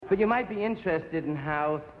But you might be interested in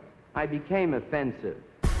how I became offensive.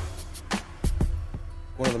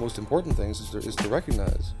 One of the most important things is to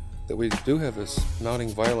recognize that we do have this mounting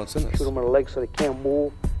violence in us. Shoot them in the legs so they can't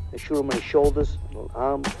move. They shoot them in the shoulders, the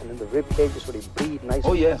arms, and in the rib cages so they bleed nice.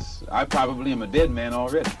 Oh yes, I probably am a dead man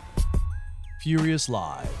already. Furious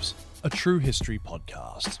Lives, a true history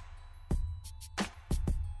podcast.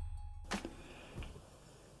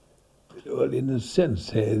 Well, in a sense,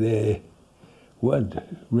 they weren't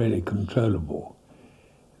really controllable.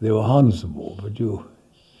 They were harnessable, but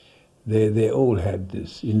they all had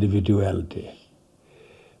this individuality.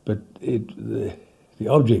 But the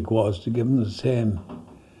object was to give them the same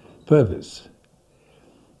purpose.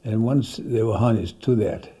 And once they were harnessed to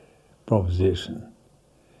that proposition,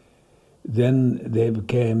 then they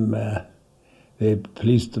became, they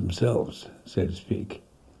policed themselves, so to speak.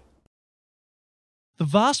 The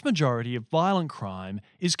vast majority of violent crime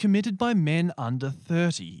is committed by men under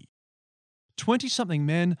 30. 20-something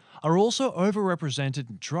men are also overrepresented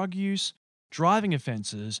in drug use, driving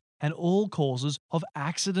offences, and all causes of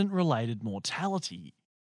accident-related mortality.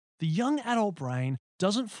 The young adult brain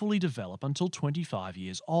doesn't fully develop until 25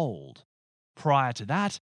 years old. Prior to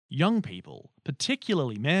that, young people,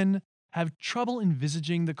 particularly men, have trouble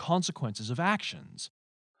envisaging the consequences of actions.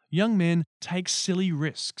 Young men take silly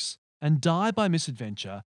risks and die by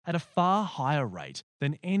misadventure at a far higher rate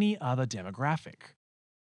than any other demographic.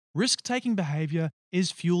 Risk-taking behaviour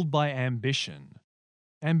is fueled by ambition.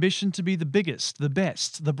 Ambition to be the biggest, the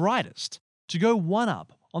best, the brightest, to go one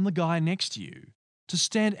up on the guy next to you, to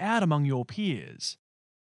stand out among your peers.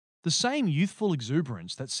 The same youthful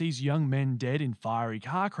exuberance that sees young men dead in fiery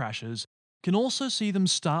car crashes can also see them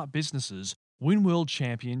start businesses, win world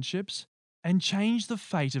championships, and change the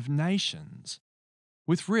fate of nations.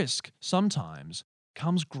 With risk, sometimes,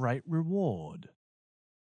 comes great reward.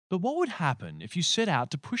 But what would happen if you set out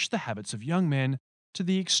to push the habits of young men to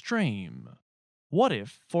the extreme? What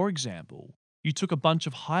if, for example, you took a bunch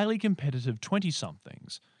of highly competitive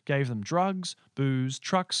 20-somethings, gave them drugs, booze,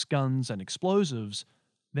 trucks, guns, and explosives,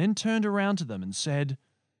 then turned around to them and said,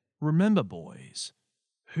 "Remember, boys,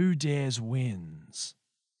 who dares wins."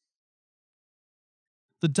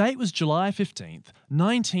 The date was July 15th,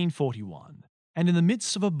 1941, and in the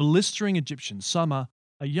midst of a blistering Egyptian summer,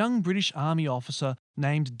 a young British Army officer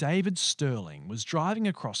named David Stirling was driving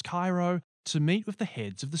across Cairo to meet with the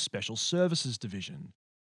heads of the Special Services Division.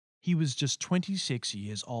 He was just 26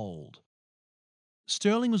 years old.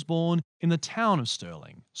 Stirling was born in the town of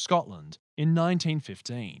Stirling, Scotland, in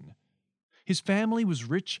 1915. His family was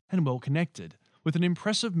rich and well-connected, with an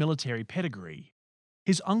impressive military pedigree.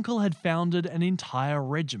 His uncle had founded an entire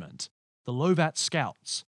regiment, the Lovat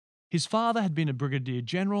Scouts. His father had been a brigadier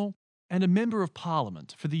general and a member of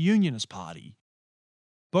Parliament for the Unionist Party.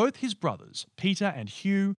 Both his brothers, Peter and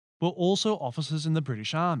Hugh, were also officers in the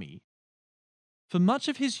British Army. For much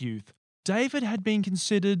of his youth, David had been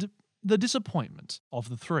considered the disappointment of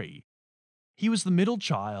the three. He was the middle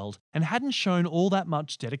child and hadn't shown all that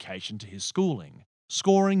much dedication to his schooling,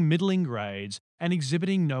 scoring middling grades and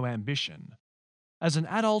exhibiting no ambition. As an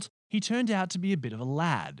adult, he turned out to be a bit of a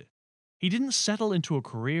lad. He didn't settle into a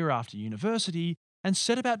career after university and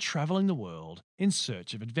set about travelling the world in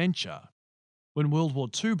search of adventure. When World War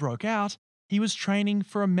II broke out, he was training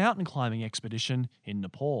for a mountain climbing expedition in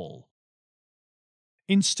Nepal.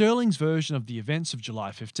 In Stirling's version of the events of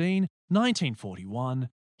July 15, 1941,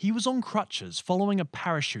 he was on crutches following a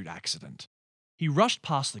parachute accident. He rushed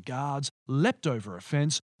past the guards, leapt over a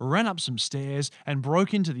fence, ran up some stairs, and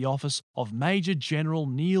broke into the office of Major General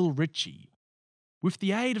Neil Ritchie. With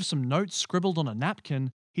the aid of some notes scribbled on a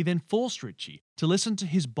napkin, he then forced Ritchie to listen to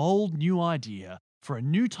his bold new idea for a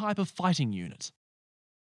new type of fighting unit.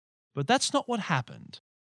 But that's not what happened,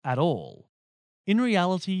 at all. In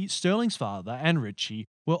reality, Stirling's father and Ritchie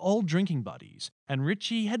were old drinking buddies, and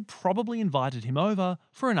Ritchie had probably invited him over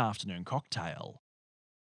for an afternoon cocktail.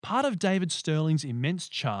 Part of David Stirling's immense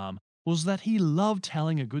charm was that he loved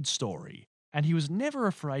telling a good story, and he was never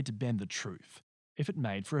afraid to bend the truth, if it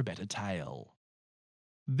made for a better tale.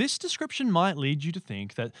 This description might lead you to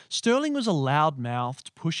think that Stirling was a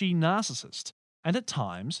loud-mouthed, pushy narcissist, and at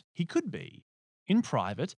times he could be. In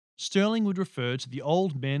private, Stirling would refer to the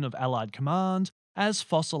old men of Allied command as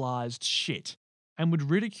fossilised shit, and would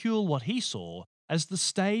ridicule what he saw as the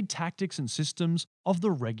staid tactics and systems of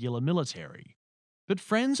the regular military. But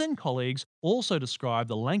friends and colleagues also described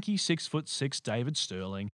the lanky 6'6" David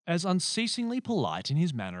Stirling as unceasingly polite in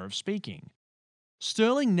his manner of speaking.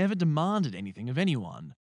 Stirling never demanded anything of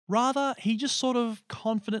anyone. Rather, he just sort of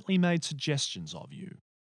confidently made suggestions of you.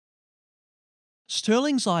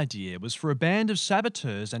 Sterling's idea was for a band of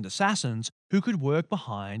saboteurs and assassins who could work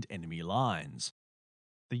behind enemy lines.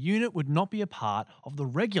 The unit would not be a part of the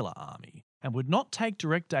regular army and would not take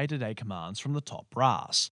direct day-to-day commands from the top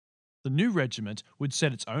brass. The new regiment would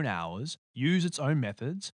set its own hours, use its own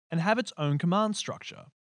methods, and have its own command structure.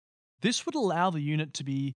 This would allow the unit to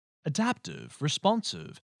be adaptive,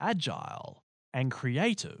 responsive, agile, and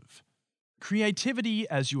creative. Creativity,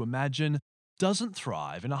 as you imagine, doesn't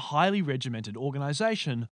thrive in a highly regimented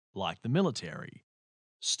organisation like the military.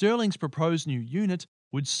 Sterling's proposed new unit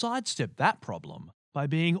would sidestep that problem by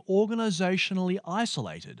being organisationally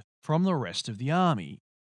isolated from the rest of the army.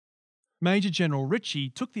 Major General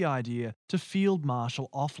Ritchie took the idea to Field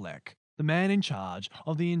Marshal Oflek, the man in charge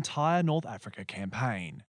of the entire North Africa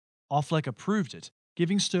campaign. Oflek approved it,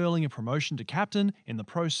 giving Sterling a promotion to captain in the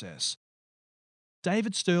process.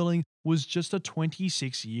 David Sterling was just a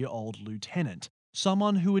 26-year-old lieutenant,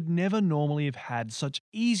 someone who would never normally have had such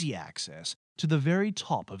easy access to the very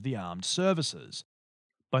top of the armed services.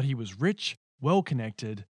 But he was rich,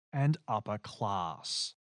 well-connected, and upper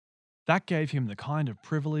class. That gave him the kind of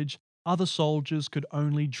privilege other soldiers could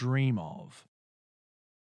only dream of.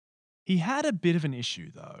 He had a bit of an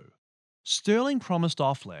issue, though. Sterling promised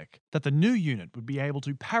Oflek that the new unit would be able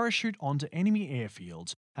to parachute onto enemy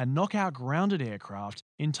airfields and knock out grounded aircraft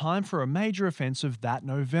in time for a major offensive that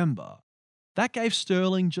November. That gave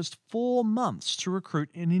Sterling just 4 months to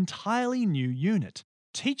recruit an entirely new unit,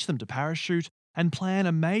 teach them to parachute, and plan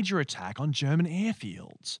a major attack on German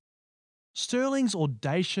airfields. Sterling's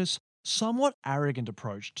audacious, somewhat arrogant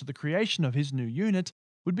approach to the creation of his new unit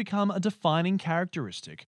would become a defining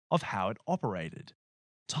characteristic of how it operated.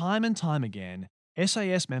 Time and time again,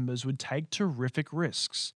 SAS members would take terrific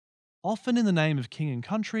risks, often in the name of king and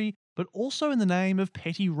country, but also in the name of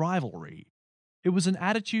petty rivalry. It was an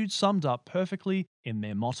attitude summed up perfectly in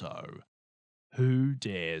their motto, "Who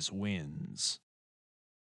dares wins."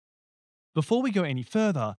 Before we go any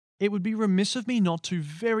further, it would be remiss of me not to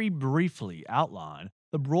very briefly outline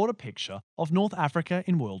the broader picture of North Africa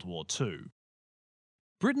in World War II.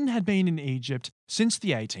 Britain had been in Egypt since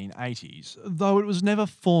the 1880s, though it was never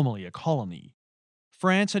formally a colony.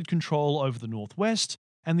 France had control over the northwest,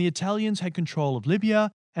 and the Italians had control of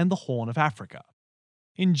Libya and the Horn of Africa.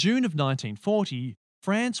 In June of 1940,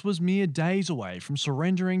 France was mere days away from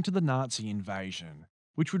surrendering to the Nazi invasion,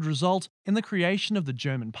 which would result in the creation of the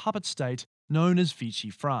German puppet state known as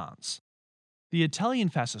Vichy France. The Italian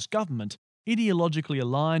fascist government, ideologically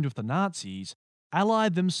aligned with the Nazis,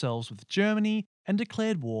 allied themselves with Germany and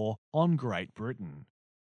declared war on Great Britain.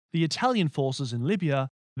 The Italian forces in Libya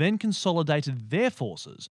then consolidated their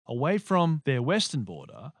forces away from their western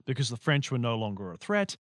border because the French were no longer a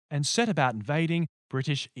threat and set about invading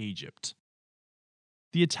British Egypt.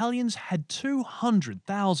 The Italians had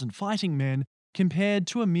 200,000 fighting men compared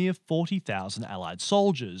to a mere 40,000 Allied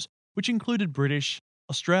soldiers, which included British,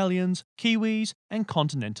 Australians, Kiwis, and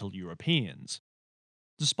continental Europeans.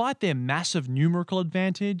 Despite their massive numerical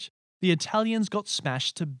advantage, the Italians got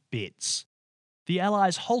smashed to bits. The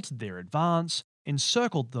Allies halted their advance,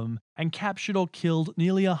 encircled them, and captured or killed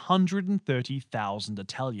nearly 130,000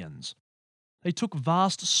 Italians. They took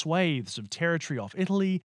vast swathes of territory off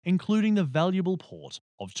Italy, including the valuable port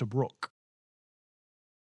of Tobruk.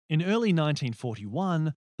 In early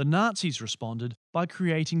 1941, the Nazis responded by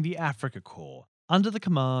creating the Afrika Korps under the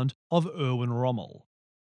command of Erwin Rommel.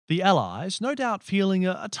 The Allies, no doubt feeling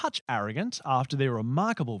a touch arrogant after their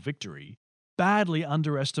remarkable victory, badly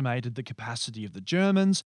underestimated the capacity of the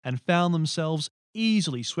Germans and found themselves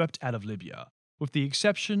easily swept out of Libya, with the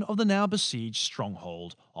exception of the now besieged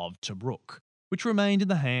stronghold of Tobruk, which remained in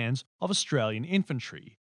the hands of Australian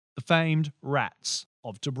infantry, the famed Rats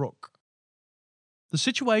of Tobruk. The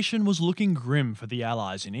situation was looking grim for the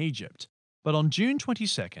Allies in Egypt, but on June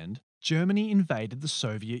 22nd, Germany invaded the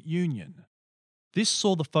Soviet Union. This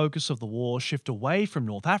saw the focus of the war shift away from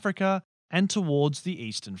North Africa and towards the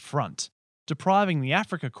Eastern Front, depriving the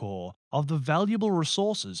Afrika Korps of the valuable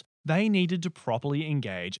resources they needed to properly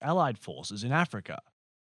engage Allied forces in Africa.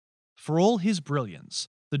 For all his brilliance,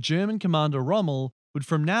 the German commander Rommel would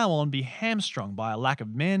from now on be hamstrung by a lack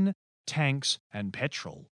of men, tanks, and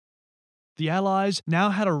petrol. The Allies now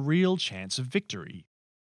had a real chance of victory.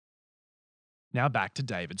 Now back to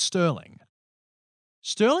David Sterling.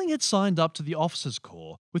 Sterling had signed up to the Officers'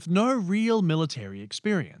 Corps with no real military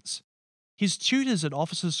experience. His tutors at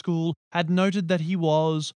officers' school had noted that he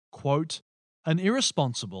was, quote, an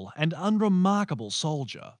irresponsible and unremarkable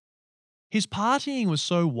soldier. His partying was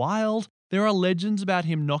so wild, there are legends about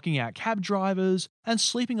him knocking out cab drivers and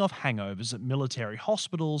sleeping off hangovers at military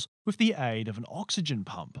hospitals with the aid of an oxygen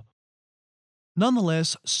pump.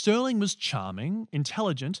 Nonetheless, Sterling was charming,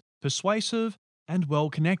 intelligent, persuasive, and well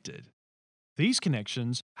connected. These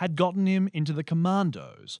connections had gotten him into the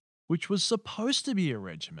Commandos, which was supposed to be a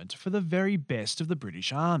regiment for the very best of the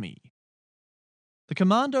British Army. The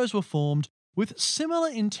Commandos were formed with similar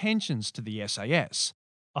intentions to the SAS,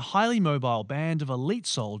 a highly mobile band of elite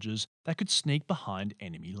soldiers that could sneak behind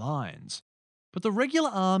enemy lines. But the regular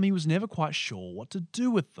army was never quite sure what to do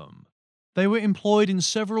with them. They were employed in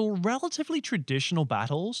several relatively traditional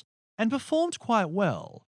battles and performed quite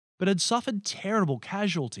well, but had suffered terrible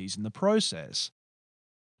casualties in the process.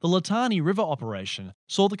 The Litani River operation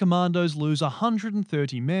saw the Commandos lose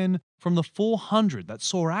 130 men from the 400 that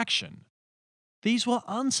saw action. These were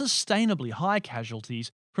unsustainably high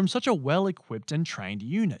casualties from such a well-equipped and trained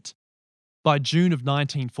unit. By June of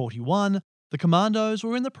 1941, the Commandos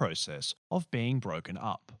were in the process of being broken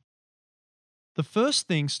up. The first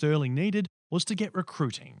thing Sterling needed was to get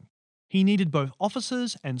recruiting. He needed both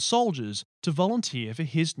officers and soldiers to volunteer for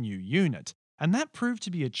his new unit, and that proved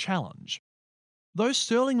to be a challenge. Though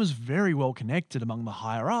Sterling was very well connected among the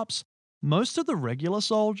higher-ups, most of the regular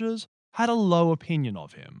soldiers had a low opinion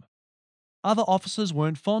of him. Other officers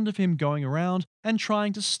weren't fond of him going around and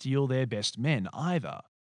trying to steal their best men either.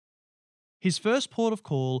 His first port of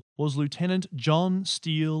call was Lieutenant John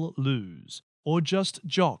Steele Lewes, or just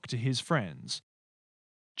Jock to his friends.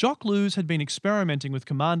 Jock Lewes had been experimenting with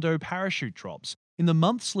commando parachute drops in the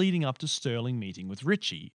months leading up to Sterling meeting with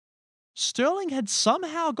Ritchie. Sterling had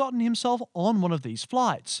somehow gotten himself on one of these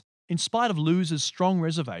flights, in spite of Lewes' strong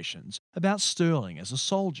reservations about Sterling as a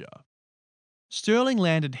soldier. Sterling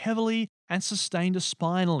landed heavily and sustained a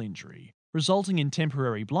spinal injury, resulting in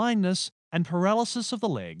temporary blindness and paralysis of the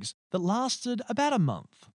legs that lasted about a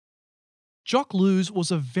month. Jock Lewes was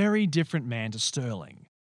a very different man to Sterling.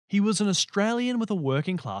 He was an Australian with a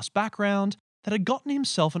working-class background that had gotten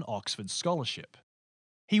himself an Oxford scholarship.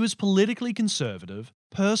 He was politically conservative,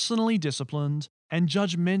 personally disciplined, and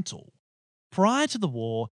judgmental. Prior to the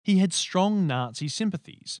war, he had strong Nazi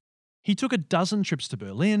sympathies. He took a dozen trips to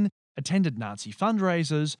Berlin, attended Nazi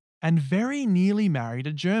fundraisers, and very nearly married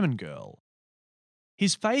a German girl.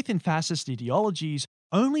 His faith in fascist ideologies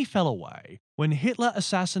only fell away when Hitler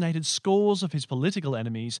assassinated scores of his political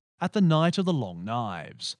enemies at the Night of the Long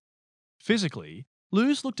Knives. Physically,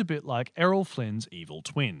 Lewes looked a bit like Errol Flynn's evil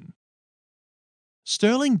twin.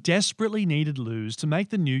 Sterling desperately needed Lewes to make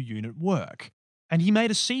the new unit work, and he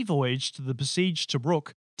made a sea voyage to the besieged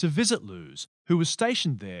Tobruk to visit Lewes, who was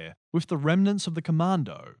stationed there with the remnants of the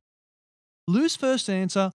commando. Lewes' first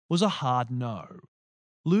answer was a hard no.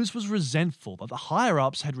 Lewes was resentful that the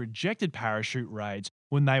higher-ups had rejected parachute raids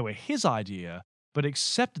when they were his idea, but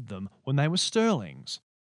accepted them when they were Sterling's.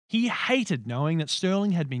 He hated knowing that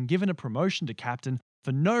Sterling had been given a promotion to captain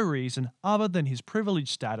for no reason other than his privileged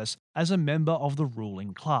status as a member of the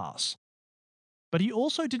ruling class. But he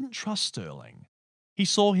also didn't trust Sterling. He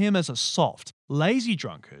saw him as a soft, lazy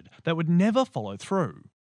drunkard that would never follow through.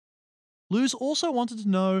 Lewes also wanted to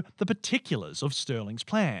know the particulars of Sterling's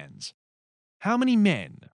plans. How many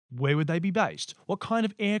men? Where would they be based? What kind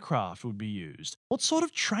of aircraft would be used? What sort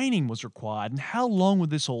of training was required, and how long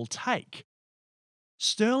would this all take?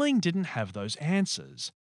 Sterling didn't have those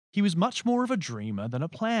answers. He was much more of a dreamer than a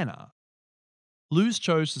planner. Lewes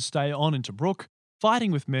chose to stay on in Tobruk,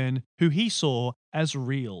 fighting with men who he saw as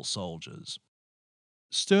real soldiers.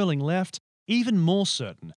 Sterling left, even more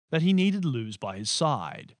certain that he needed Lewes by his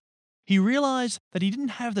side. He realised that he didn't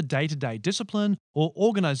have the day-to-day discipline or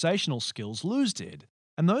organisational skills Lewes did,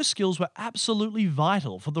 and those skills were absolutely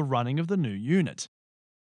vital for the running of the new unit.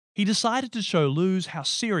 He decided to show Lewes how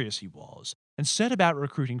serious he was, and set about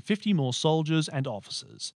recruiting 50 more soldiers and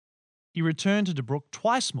officers. He returned to Tobruk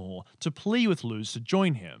twice more to plead with Lewes to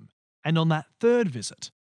join him, and on that third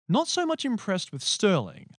visit, not so much impressed with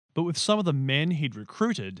Sterling, but with some of the men he'd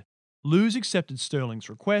recruited, Lewes accepted Sterling's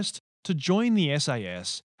request to join the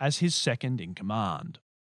SAS as his second-in-command.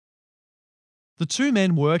 The two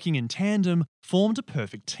men working in tandem formed a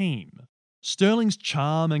perfect team. Sterling's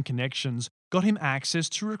charm and connections got him access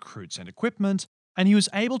to recruits and equipment, and he was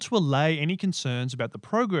able to allay any concerns about the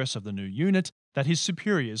progress of the new unit that his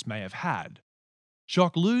superiors may have had.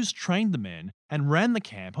 Jock Lewes trained the men and ran the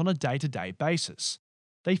camp on a day-to-day basis.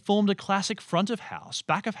 They formed a classic front-of-house,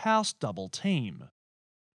 back-of-house double team.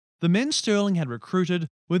 The men Sterling had recruited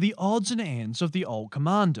were the odds and ends of the old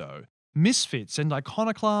commando, misfits and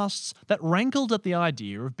iconoclasts that rankled at the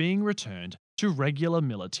idea of being returned to regular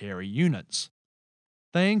military units.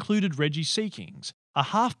 They included Reggie Seekings, a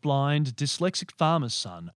half-blind, dyslexic farmer's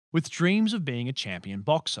son with dreams of being a champion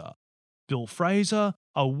boxer, Bill Fraser,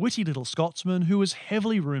 a witty little Scotsman who was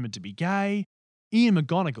heavily rumoured to be gay, Ian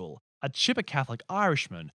McGonigal, a chipper Catholic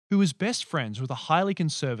Irishman who was best friends with a highly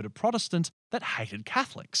conservative Protestant that hated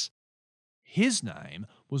Catholics. His name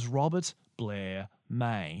was Robert Blair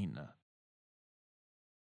Mayne.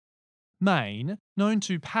 Mayne, known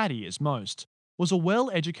to Paddy as most, was a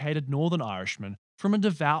well-educated Northern Irishman from a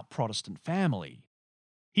devout Protestant family.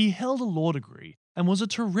 He held a law degree and was a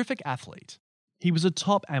terrific athlete. He was a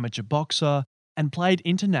top amateur boxer and played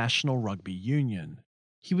international rugby union.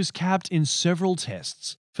 He was capped in several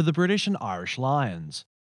tests for the British and Irish Lions.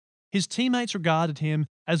 His teammates regarded him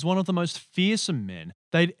as one of the most fearsome men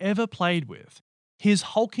they'd ever played with, his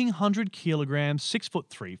hulking 100-kilogram,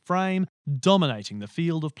 6'3" frame dominating the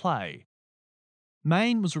field of play.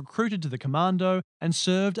 Mayne was recruited to the commando and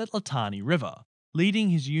served at Litani River, leading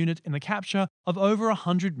his unit in the capture of over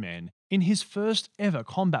 100 men in his first ever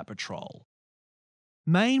combat patrol.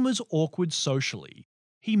 Mayne was awkward socially.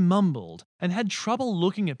 He mumbled and had trouble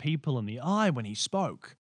looking at people in the eye when he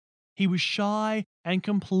spoke. He was shy and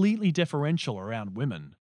completely deferential around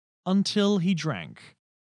women, until he drank,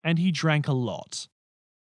 and he drank a lot.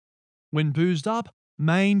 When boozed up,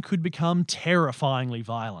 Mayne could become terrifyingly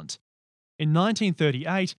violent. In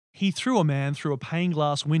 1938, he threw a man through a pane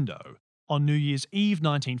glass window. On New Year's Eve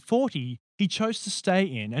 1940, he chose to stay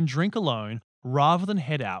in and drink alone rather than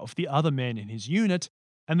head out with the other men in his unit,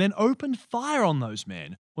 and then opened fire on those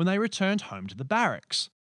men when they returned home to the barracks.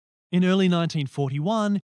 In early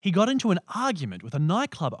 1941, he got into an argument with a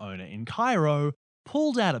nightclub owner in Cairo,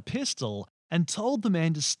 pulled out a pistol, and told the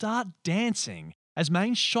man to start dancing as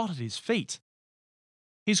Mayne shot at his feet.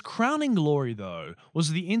 His crowning glory, though,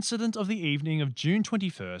 was the incident of the evening of June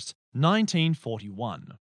 21st,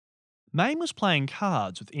 1941. Mayne was playing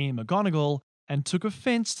cards with Ian McGonigal and took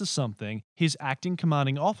offence to something his acting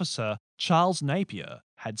commanding officer, Charles Napier,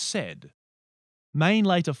 had said. Mayne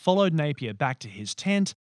later followed Napier back to his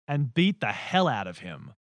tent and beat the hell out of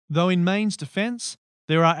him, though in Mayne's defence,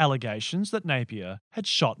 there are allegations that Napier had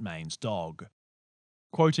shot Mayne's dog.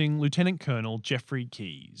 Quoting Lieutenant Colonel Geoffrey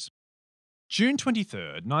Keyes. June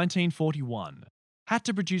 23rd, 1941, had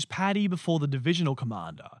to produce Paddy before the divisional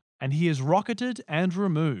commander, and he is rocketed and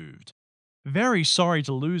removed. Very sorry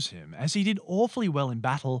to lose him, as he did awfully well in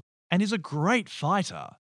battle and is a great fighter.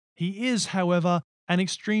 He is, however, an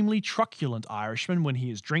extremely truculent Irishman when he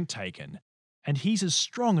is drink taken, and he's as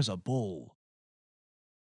strong as a bull.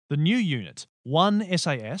 The new unit, 1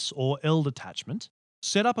 SAS or L Detachment,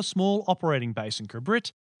 set up a small operating base in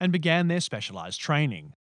Cabrit and began their specialised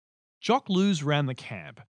training. Jock Lewes ran the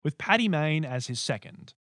camp, with Paddy Mayne as his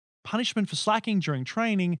second. Punishment for slacking during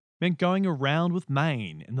training meant going around with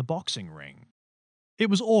Mayne in the boxing ring. It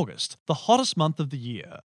was August, the hottest month of the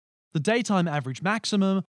year. The daytime average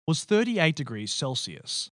maximum was 38 degrees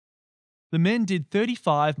Celsius. The men did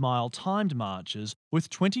 35-mile timed marches with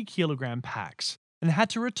 20-kilogram packs and had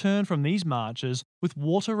to return from these marches with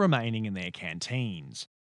water remaining in their canteens.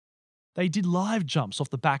 They did live jumps off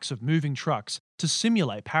the backs of moving trucks to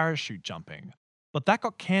simulate parachute jumping, but that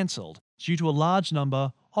got cancelled due to a large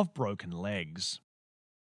number of broken legs.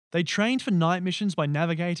 They trained for night missions by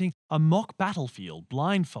navigating a mock battlefield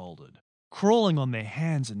blindfolded, crawling on their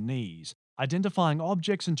hands and knees, identifying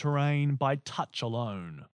objects and terrain by touch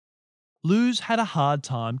alone. Lewes had a hard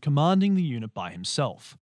time commanding the unit by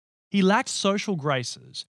himself. He lacked social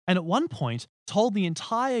graces, and at one point told the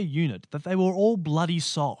entire unit that they were all bloody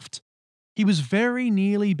soft. He was very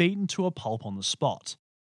nearly beaten to a pulp on the spot.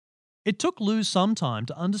 It took Lewes some time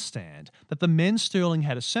to understand that the men Sterling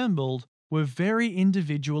had assembled were very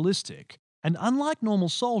individualistic, and unlike normal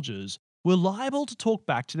soldiers, were liable to talk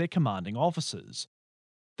back to their commanding officers.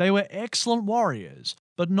 They were excellent warriors,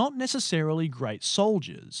 but not necessarily great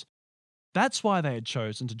soldiers. That's why they had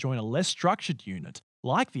chosen to join a less structured unit,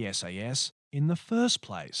 like the SAS, in the first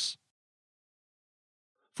place.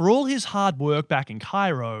 For all his hard work back in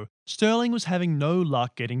Cairo, Sterling was having no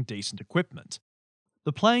luck getting decent equipment.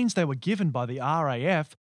 The planes they were given by the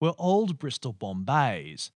RAF were old Bristol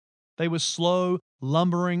Bombays. They were slow,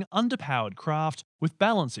 lumbering, underpowered craft with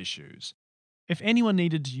balance issues. If anyone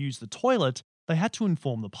needed to use the toilet, they had to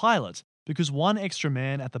inform the pilot, because one extra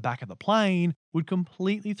man at the back of the plane would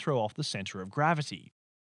completely throw off the centre of gravity.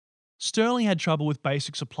 Sterling had trouble with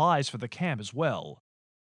basic supplies for the camp as well.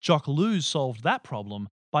 Jock Lewes solved that problem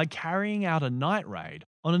by carrying out a night raid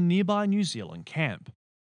on a nearby New Zealand camp.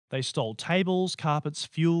 They stole tables, carpets,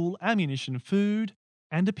 fuel, ammunition, food,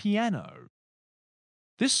 and a piano.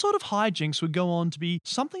 This sort of hijinks would go on to be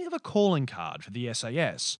something of a calling card for the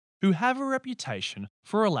SAS, who have a reputation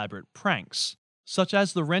for elaborate pranks, such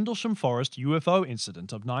as the Rendlesham Forest UFO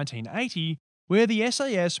incident of 1980, where the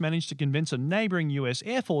SAS managed to convince a neighbouring US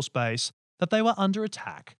Air Force base that they were under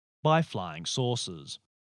attack by flying saucers.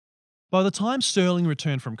 By the time Sterling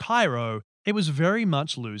returned from Cairo, it was very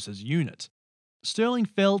much Luz's unit. Sterling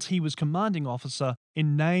felt he was commanding officer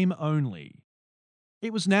in name only.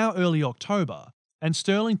 It was now early October, and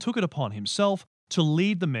Sterling took it upon himself to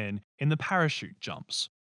lead the men in the parachute jumps.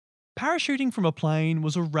 Parachuting from a plane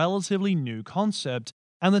was a relatively new concept,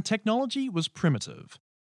 and the technology was primitive.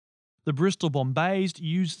 The Bristol Bombays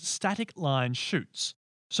used static line chutes,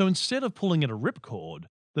 so instead of pulling at a ripcord,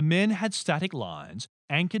 the men had static lines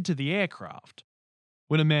anchored to the aircraft.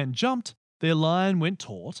 When a man jumped, their line went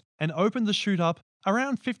taut and opened the chute up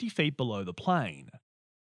around 50 feet below the plane.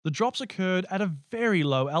 The drops occurred at a very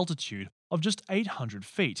low altitude of just 800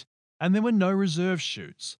 feet, and there were no reserve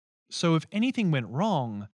chutes, so if anything went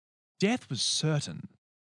wrong, death was certain.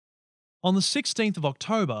 On the 16th of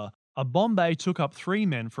October, a Bombay took up 3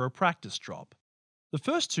 men for a practice drop. The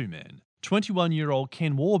first 2 men, 21-year-old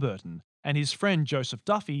Ken Warburton and his friend Joseph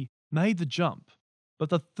Duffy, made the jump, but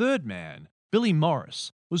the third man, Billy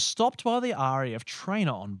Morris, was stopped by the RAF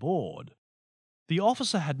trainer on board. The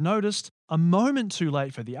officer had noticed, a moment too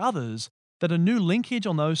late for the others, that a new linkage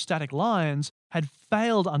on those static lines had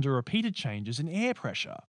failed under repeated changes in air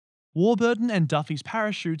pressure. Warburton and Duffy's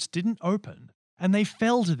parachutes didn't open, and they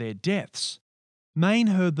fell to their deaths. Mayne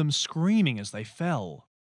heard them screaming as they fell.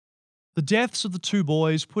 The deaths of the 2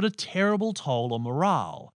 boys put a terrible toll on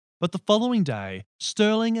morale, but the following day,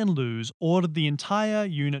 Sterling and Luz ordered the entire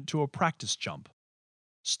unit to a practice jump.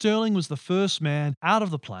 Sterling was the first man out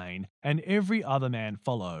of the plane, and every other man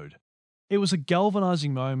followed. It was a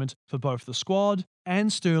galvanizing moment for both the squad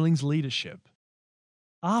and Sterling's leadership.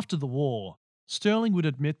 After the war, Sterling would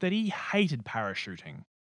admit that he hated parachuting.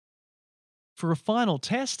 For a final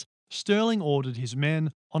test, Sterling ordered his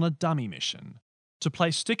men on a dummy mission to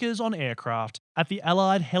place stickers on aircraft at the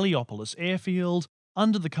Allied Heliopolis airfield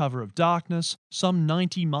under the cover of darkness some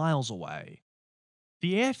 90 miles away.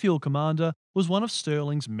 The airfield commander was one of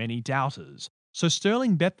Sterling's many doubters, so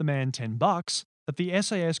Sterling bet the man $10 that the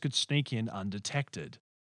SAS could sneak in undetected.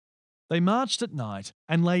 They marched at night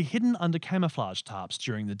and lay hidden under camouflage tarps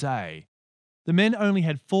during the day. The men only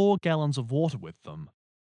had 4 gallons of water with them.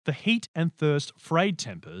 The heat and thirst frayed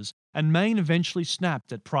tempers, and Mayne eventually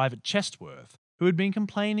snapped at Private Chestworth, who had been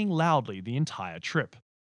complaining loudly the entire trip.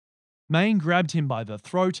 Mayne grabbed him by the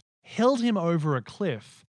throat, held him over a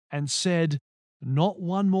cliff, and said, "Not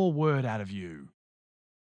one more word out of you."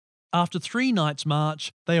 After 3 nights'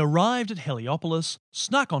 march, they arrived at Heliopolis,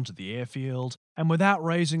 snuck onto the airfield, and without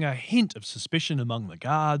raising a hint of suspicion among the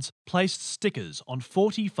guards, placed stickers on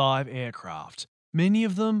 45 aircraft, many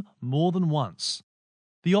of them more than once.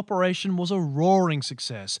 The operation was a roaring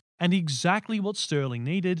success and exactly what Sterling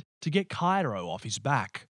needed to get Cairo off his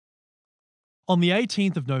back. On the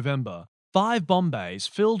 18th of November, 5 Bombays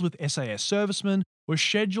filled with SAS servicemen were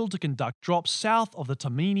scheduled to conduct drops south of the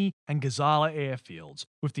Tamimi and Gazala airfields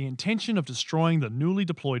with the intention of destroying the newly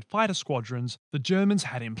deployed fighter squadrons the Germans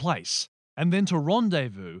had in place, and then to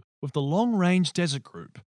rendezvous with the Long Range Desert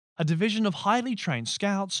Group, a division of highly trained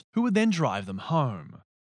scouts who would then drive them home.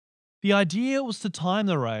 The idea was to time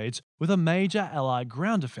the raids with a major Allied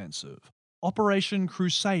ground offensive, Operation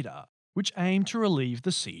Crusader, which aimed to relieve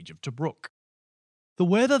the siege of Tobruk. The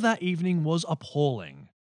weather that evening was appalling.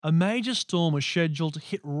 A major storm was scheduled to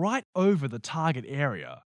hit right over the target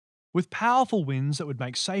area. With powerful winds that would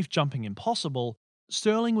make safe jumping impossible,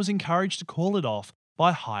 Sterling was encouraged to call it off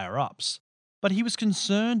by higher-ups. But he was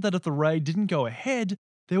concerned that if the raid didn't go ahead,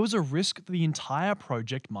 there was a risk that the entire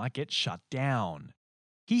project might get shut down.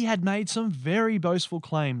 He had made some very boastful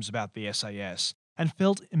claims about the SAS and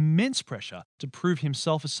felt immense pressure to prove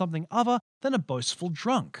himself as something other than a boastful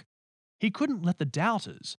drunk. He couldn't let the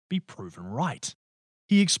doubters be proven right.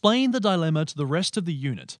 He explained the dilemma to the rest of the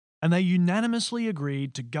unit, and they unanimously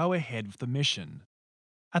agreed to go ahead with the mission.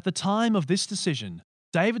 At the time of this decision,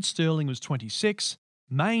 David Sterling was 26,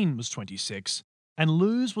 Mayne was 26, and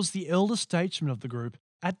Luz was the eldest statesman of the group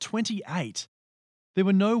at 28. There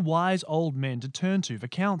were no wise old men to turn to for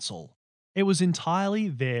counsel. It was entirely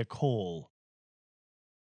their call.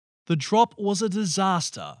 The drop was a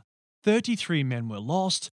disaster. 33 men were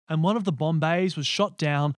lost, and one of the Bombays was shot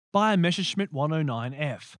down by a Messerschmitt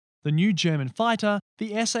 109F, the new German fighter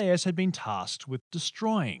the SAS had been tasked with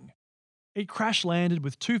destroying. It crash-landed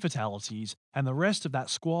with 2 fatalities, and the rest of that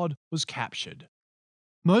squad was captured.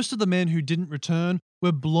 Most of the men who didn't return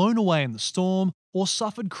were blown away in the storm or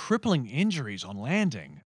suffered crippling injuries on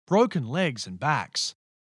landing, broken legs and backs.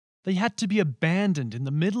 They had to be abandoned in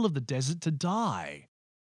the middle of the desert to die.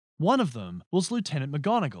 One of them was Lieutenant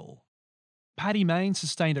McGonigal. Paddy Mayne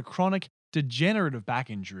sustained a chronic, degenerative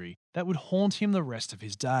back injury that would haunt him the rest of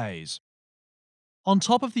his days. On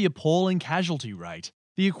top of the appalling casualty rate,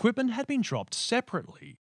 The equipment had been dropped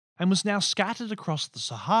separately and was now scattered across the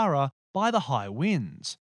Sahara by the high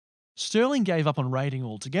winds. Sterling gave up on raiding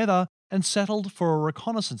altogether and settled for a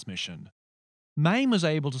reconnaissance mission. Mayne was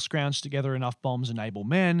able to scrounge together enough bombs and able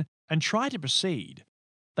men and try to proceed.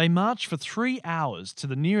 They marched for 3 hours to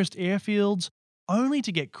the nearest airfields, only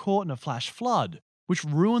to get caught in a flash flood, which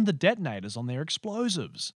ruined the detonators on their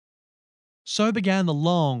explosives. So began the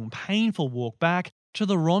long, painful walk back to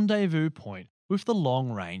the rendezvous point with the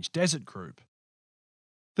long-range desert group.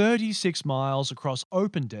 36 miles across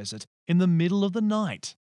open desert in the middle of the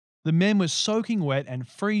night. The men were soaking wet and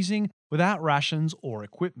freezing without rations or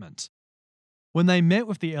equipment. When they met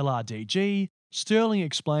with the LRDG, Sterling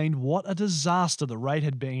explained what a disaster the raid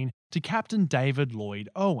had been to Captain David Lloyd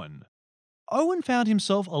Owen. Owen found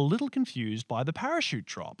himself a little confused by the parachute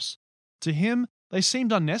drops. To him, they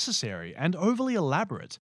seemed unnecessary and overly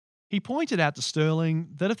elaborate. He pointed out to Sterling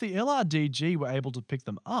that if the LRDG were able to pick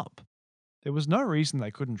them up, there was no reason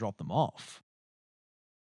they couldn't drop them off.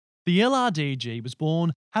 The LRDG was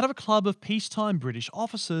born out of a club of peacetime British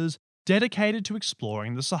officers dedicated to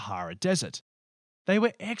exploring the Sahara Desert. They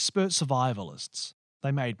were expert survivalists.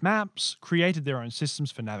 They made maps, created their own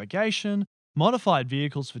systems for navigation, modified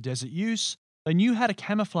vehicles for desert use. They knew how to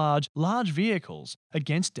camouflage large vehicles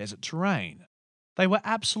against desert terrain. They were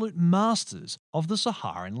absolute masters of the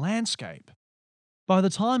Saharan landscape. By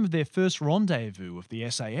the time of their first rendezvous with the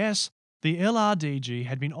SAS, the LRDG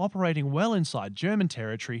had been operating well inside German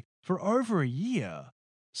territory for over a year,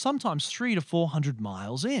 sometimes 300 to 400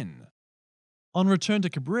 miles in. On return to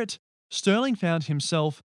Kabrit, Sterling found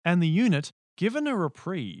himself and the unit given a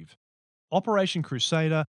reprieve. Operation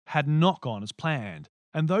Crusader had not gone as planned,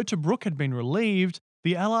 and though Tobruk had been relieved,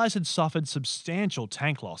 the Allies had suffered substantial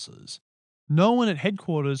tank losses. No one at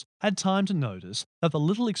headquarters had time to notice that the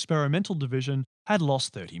little experimental division had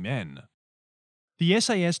lost 30 men. The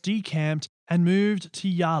SAS decamped and moved to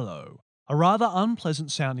Yalo, a rather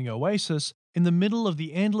unpleasant-sounding oasis in the middle of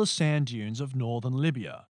the endless sand dunes of northern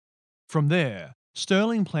Libya. From there,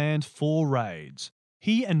 Sterling planned 4 raids.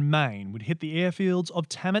 He and Mayne would hit the airfields of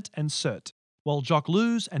Tamat and Sirte, while Jock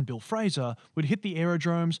Luz and Bill Fraser would hit the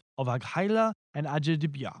aerodromes of Aghaila and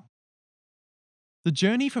Ajadibya. The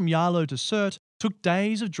journey from Yalo to Sirte took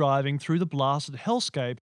days of driving through the blasted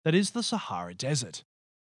hellscape that is the Sahara Desert.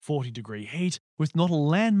 40-degree heat with not a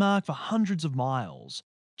landmark for hundreds of miles,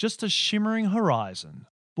 just a shimmering horizon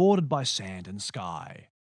bordered by sand and sky.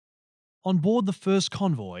 On board the first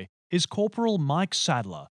convoy is Corporal Mike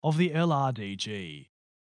Sadler of the LRDG.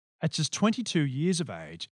 At just 22 years of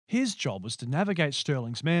age, his job was to navigate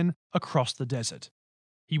Sterling's men across the desert.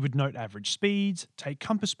 He would note average speeds, take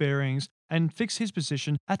compass bearings, and fix his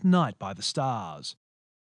position at night by the stars.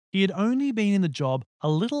 He had only been in the job a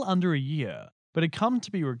little under a year, but had come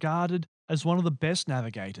to be regarded as one of the best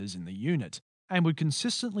navigators in the unit, and would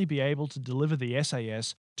consistently be able to deliver the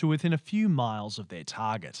SAS to within a few miles of their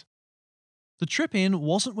target. The trip in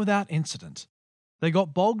wasn't without incident. They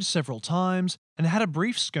got bogged several times and had a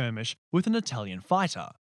brief skirmish with an Italian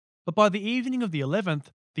fighter, but by the evening of the 11th,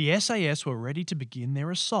 the SAS were ready to begin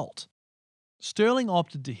their assault. Sterling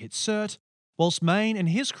opted to hit Sirte, whilst Mayne and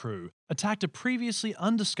his crew attacked a previously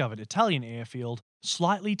undiscovered Italian airfield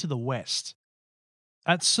slightly to the west.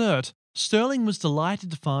 At Sirte, Sterling was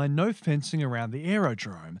delighted to find no fencing around the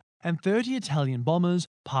aerodrome and 30 Italian bombers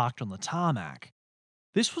parked on the tarmac.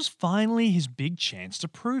 This was finally his big chance to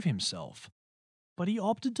prove himself, but he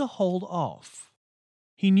opted to hold off.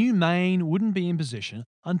 He knew Mayne wouldn't be in position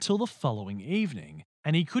until the following evening,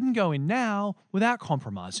 and he couldn't go in now without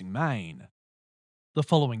compromising Mayne. The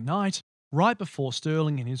following night, right before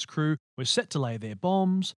Sterling and his crew were set to lay their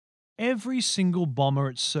bombs, every single bomber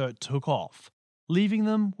at Sirte took off, leaving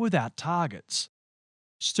them without targets.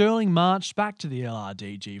 Sterling marched back to the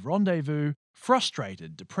LRDG rendezvous,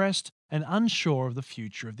 frustrated, depressed, and unsure of the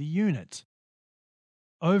future of the unit.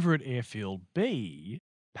 Over at Airfield B,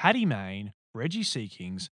 Paddy Mayne, Reggie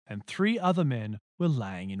Seekings, and 3 other men were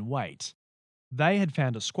laying in wait. They had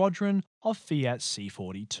found a squadron of Fiat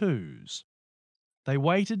C-42s. They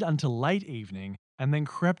waited until late evening and then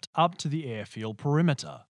crept up to the airfield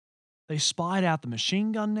perimeter. They spied out the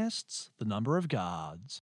machine gun nests, the number of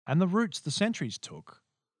guards, and the routes the sentries took.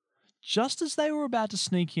 Just as they were about to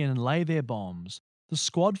sneak in and lay their bombs, the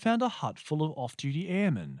squad found a hut full of off-duty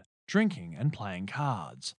airmen, drinking and playing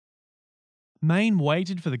cards. Mayne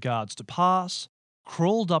waited for the guards to pass,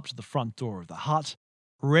 crawled up to the front door of the hut,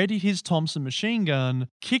 readied his Thompson machine gun,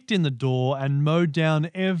 kicked in the door, and mowed down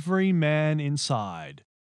every man inside.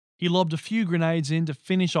 He lobbed a few grenades in to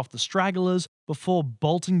finish off the stragglers before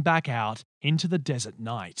bolting back out into the desert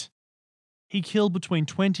night. He killed between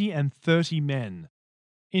 20 and 30 men,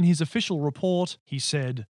 In his official report, he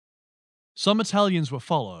said, "Some Italians were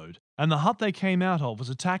followed, and the hut they came out of was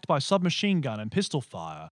attacked by submachine gun and pistol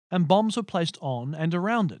fire, and bombs were placed on and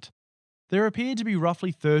around it. There appeared to be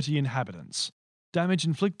roughly 30 inhabitants. Damage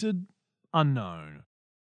inflicted? Unknown."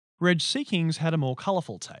 Reg Seekings had a more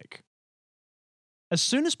colourful take. "As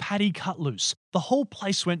soon as Paddy cut loose, the whole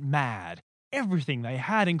place went mad. Everything they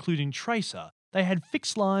had, including tracer. They had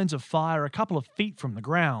fixed lines of fire a couple of feet from the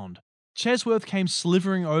ground. Chesworth came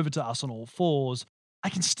slithering over to us on all fours. I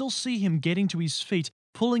can still see him getting to his feet,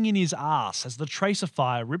 pulling in his ass as the tracer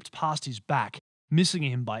fire ripped past his back, missing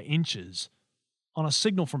him by inches. On a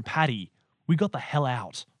signal from Paddy, we got the hell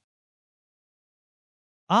out."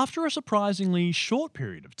 After a surprisingly short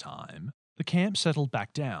period of time, the camp settled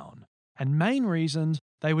back down, and Maine reasoned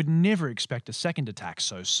they would never expect a second attack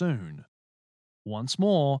so soon. Once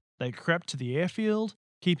more, they crept to the airfield,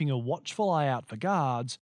 keeping a watchful eye out for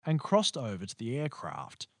guards, and crossed over to the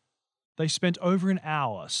aircraft. They spent over an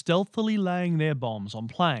hour stealthily laying their bombs on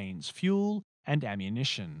planes, fuel, and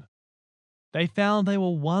ammunition. They found they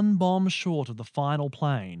were one bomb short of the final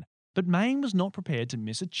plane, but Maine was not prepared to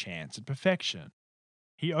miss a chance at perfection.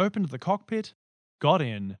 He opened the cockpit, got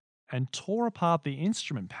in, and tore apart the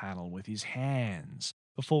instrument panel with his hands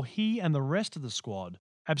before he and the rest of the squad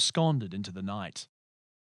absconded into the night.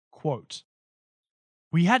 Quote,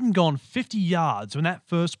 "We hadn't gone 50 yards when that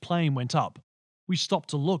first plane went up. We stopped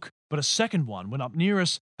to look, but a second one went up near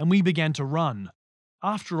us and we began to run.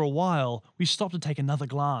 After a while, we stopped to take another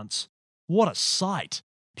glance. What a sight!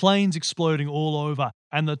 Planes exploding all over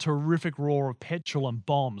and the terrific roar of petrol and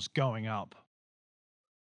bombs going up."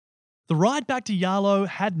 The ride back to Yarlow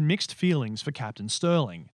had mixed feelings for Captain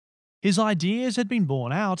Stirling. His ideas had been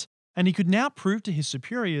borne out, and he could now prove to his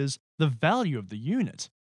superiors the value of the unit.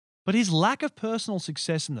 But his lack of personal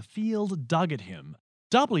success in the field dug at him,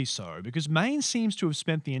 doubly so because Maine seems to have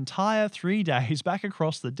spent the entire 3 days back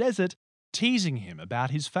across the desert teasing him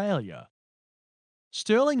about his failure.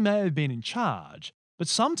 Stirling may have been in charge, but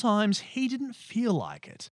sometimes he didn't feel like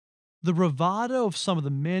it. The bravado of some of the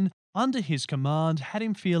men under his command had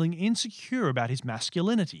him feeling insecure about his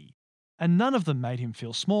masculinity, and none of them made him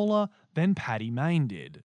feel smaller than Paddy Maine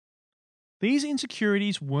did. These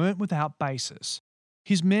insecurities weren't without basis.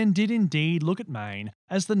 His men did indeed look at Maine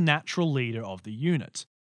as the natural leader of the unit.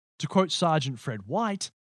 To quote Sergeant Fred White,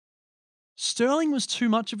 "Stirling was too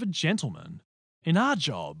much of a gentleman. In our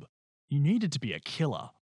job, you needed to be a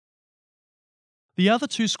killer." The other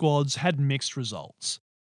two squads had mixed results.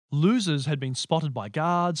 Losers had been spotted by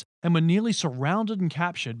guards and were nearly surrounded and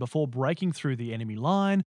captured before breaking through the enemy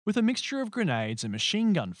line with a mixture of grenades and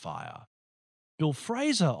machine gun fire. Bill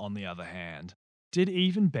Fraser, on the other hand, did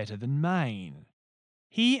even better than Maine.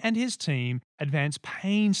 He and his team advanced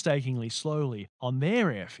painstakingly slowly on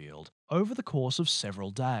their airfield over the course of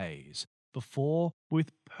several days, before,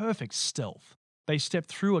 with perfect stealth, they stepped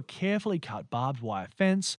through a carefully cut barbed wire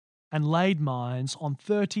fence and laid mines on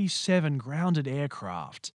 37 grounded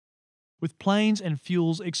aircraft. With planes and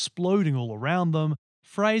fuels exploding all around them,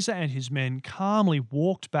 Fraser and his men calmly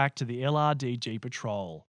walked back to the LRDG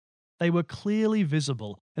patrol. They were clearly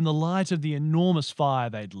visible in the light of the enormous fire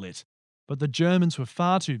they'd lit, but the Germans were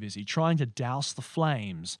far too busy trying to douse the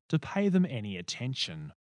flames to pay them any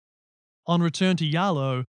attention. On return to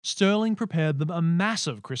Yarlow, Stirling prepared them a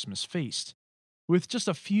massive Christmas feast. With just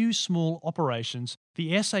a few small operations,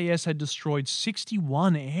 the SAS had destroyed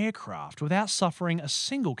 61 aircraft without suffering a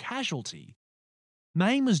single casualty.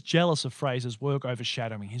 Maine was jealous of Fraser's work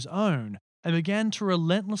overshadowing his own and began to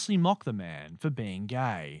relentlessly mock the man for being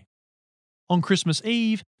gay. On Christmas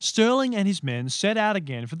Eve, Stirling and his men set out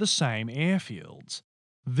again for the same airfields.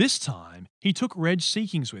 This time, he took Reg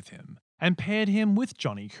Seekings with him and paired him with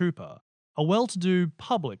Johnny Cooper, a well-to-do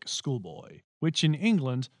public schoolboy, which in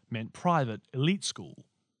England meant private elite school.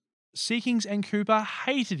 Seekings and Cooper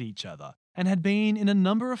hated each other and had been in a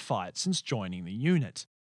number of fights since joining the unit.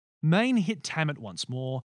 Maine hit Tammet once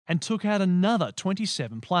more and took out another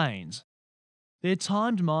 27 planes. Their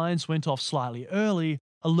timed mines went off slightly early,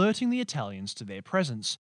 alerting the Italians to their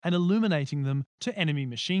presence and illuminating them to enemy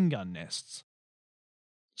machine gun nests.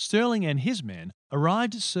 Stirling and his men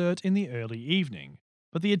arrived at Sirte in the early evening,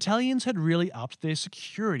 but the Italians had really upped their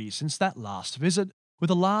security since that last visit, with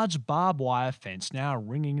a large barbed wire fence now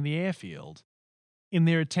ringing the airfield. In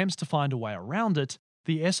their attempts to find a way around it,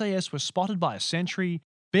 the SAS were spotted by a sentry,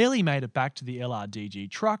 barely made it back to the LRDG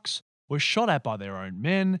trucks, were shot at by their own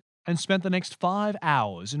men, and spent the next 5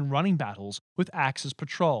 hours in running battles with Axis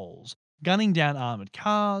patrols, gunning down armoured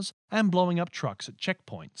cars and blowing up trucks at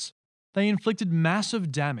checkpoints. They inflicted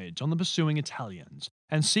massive damage on the pursuing Italians,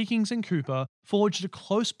 and Seekings and Cooper forged a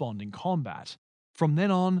close bond in combat. From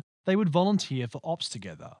then on, they would volunteer for ops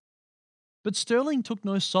together. But Sterling took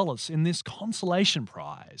no solace in this consolation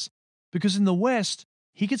prize, because in the west,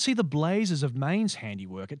 he could see the blazes of Maine's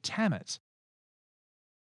handiwork at Tammit.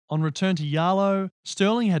 On return to Yarlow,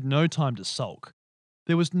 Sterling had no time to sulk.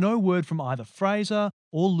 There was no word from either Fraser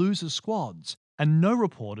or Loser's squads, and no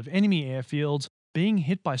report of enemy airfields being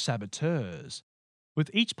hit by saboteurs.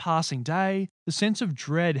 With each passing day, the sense of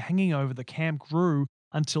dread hanging over the camp grew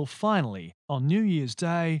until finally, on New Year's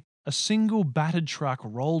Day, a single battered truck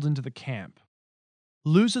rolled into the camp.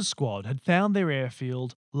 Loser's squad had found their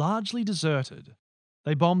airfield largely deserted.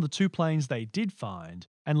 They bombed the 2 planes they did find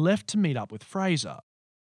and left to meet up with Fraser.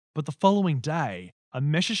 But the following day, a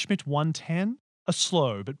Messerschmitt 110, a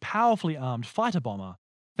slow but powerfully armed fighter bomber,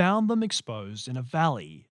 found them exposed in a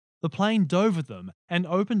valley. The plane dove at them and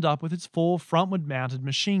opened up with its 4 frontward-mounted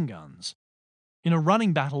machine guns. In a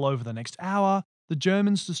running battle over the next hour, the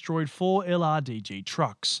Germans destroyed 4 LRDG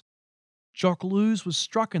trucks. Jock Luz was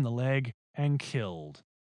struck in the leg and killed.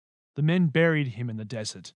 The men buried him in the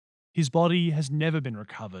desert. His body has never been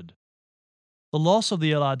recovered. The loss of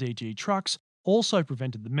the LRDG trucks also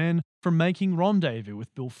prevented the men from making rendezvous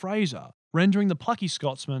with Bill Fraser, rendering the plucky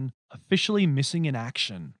Scotsman officially missing in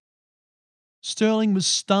action. Sterling was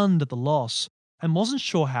stunned at the loss and wasn't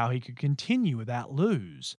sure how he could continue without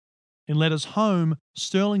Luz. In letters home,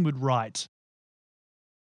 Sterling would write,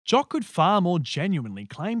 "Jock could far more genuinely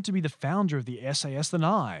claim to be the founder of the SAS than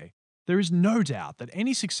I. There is no doubt that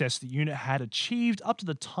any success the unit had achieved up to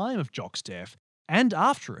the time of Jock's death, and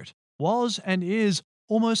after it, was and is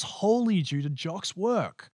almost wholly due to Jock's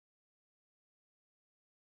work."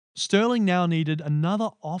 Sterling now needed another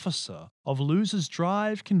officer of Luz's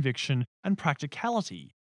drive, conviction, and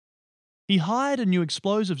practicality. He hired a new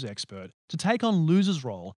explosives expert to take on Luz's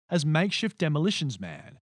role as makeshift demolitions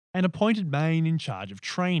man, and appointed Maine in charge of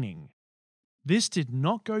training. This did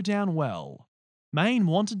not go down well. Maine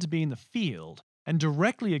wanted to be in the field and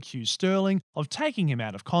directly accused Sterling of taking him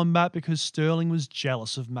out of combat because Sterling was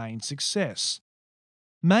jealous of Maine's success.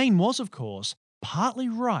 Maine was, of course, partly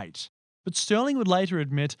right, but Sterling would later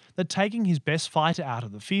admit that taking his best fighter out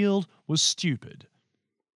of the field was stupid.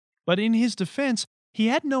 But in his defence, he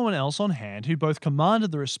had no one else on hand who both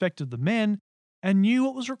commanded the respect of the men and knew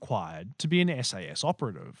what was required to be an SAS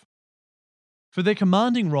operative. For their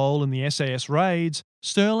commanding role in the SAS raids,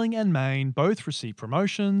 Sterling and Maine both received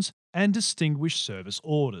promotions and distinguished service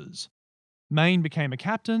orders. Maine became a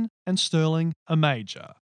captain and Sterling a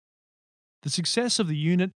major. The success of the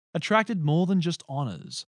unit attracted more than just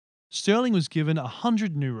honours. Sterling was given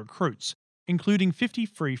 100 new recruits, including 50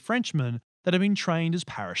 free Frenchmen that had been trained as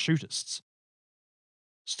parachutists.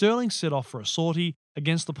 Sterling set off for a sortie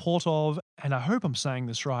against the port of, and I hope I'm saying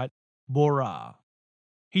this right, Bora.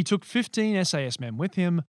 He took 15 SAS men with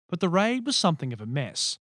him, but the raid was something of a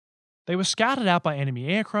mess. They were scouted out by enemy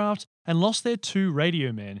aircraft and lost their 2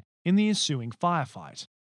 radio men in the ensuing firefight.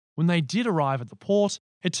 When they did arrive at the port,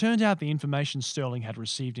 it turned out the information Sterling had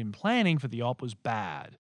received in planning for the op was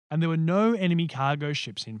bad, and there were no enemy cargo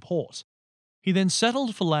ships in port. He then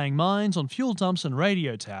settled for laying mines on fuel dumps and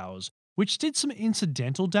radio towers, which did some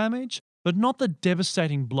incidental damage, but not the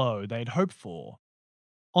devastating blow they had hoped for.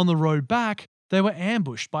 On the road back, they were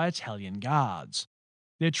ambushed by Italian guards.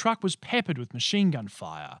 Their truck was peppered with machine gun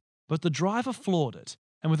fire, but the driver floored it,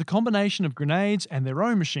 and with a combination of grenades and their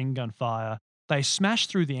own machine gun fire, they smashed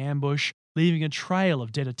through the ambush, leaving a trail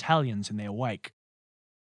of dead Italians in their wake.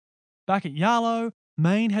 Back at Yarlow,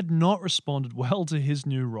 Maine had not responded well to his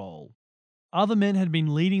new role. Other men had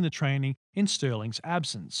been leading the training in Sterling's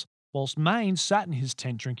absence, whilst Maine sat in his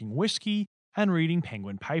tent drinking whiskey and reading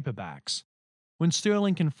Penguin paperbacks. When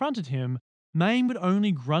Sterling confronted him, Maine would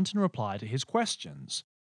only grunt and reply to his questions.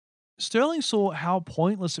 Sterling saw how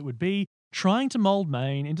pointless it would be trying to mould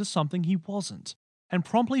Maine into something he wasn't, and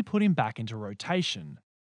promptly put him back into rotation.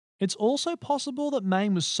 It's also possible that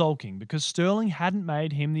Maine was sulking because Sterling hadn't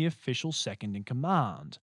made him the official second in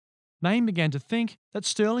command. Maine began to think that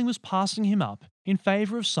Sterling was passing him up in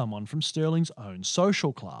favour of someone from Sterling's own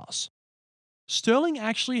social class. Sterling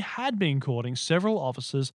actually had been courting several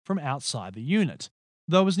officers from outside the unit,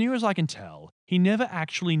 though as near as I can tell, he never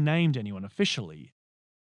actually named anyone officially.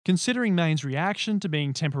 Considering Maine's reaction to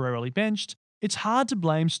being temporarily benched, it's hard to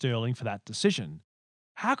blame Sterling for that decision.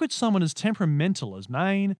 How could someone as temperamental as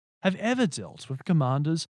Maine have ever dealt with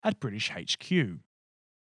commanders at British HQ?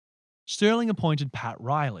 Sterling appointed Pat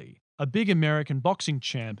Riley, a big American boxing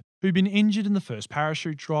champ who'd been injured in the first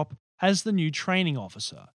parachute drop, as the new training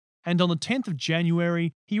officer, and on the 10th of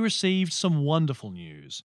January he received some wonderful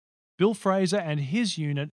news. Bill Fraser and his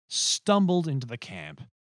unit stumbled into the camp.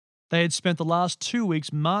 They had spent the last 2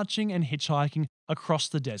 weeks marching and hitchhiking across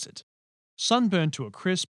the desert. Sunburned to a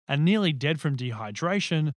crisp and nearly dead from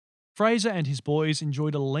dehydration, Fraser and his boys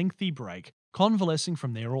enjoyed a lengthy break, convalescing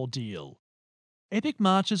from their ordeal. Epic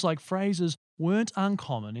marches like Fraser's weren't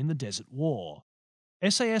uncommon in the Desert War.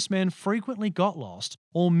 SAS men frequently got lost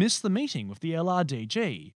or missed the meeting with the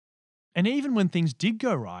LRDG. And even when things did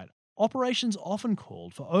go right, operations often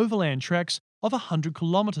called for overland treks of 100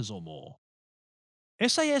 kilometres or more.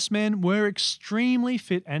 SAS men were extremely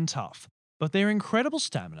fit and tough, but their incredible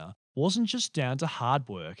stamina wasn't just down to hard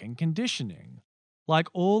work and conditioning. Like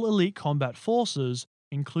all elite combat forces,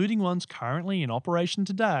 including ones currently in operation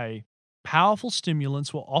today, powerful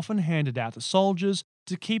stimulants were often handed out to soldiers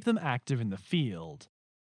to keep them active in the field.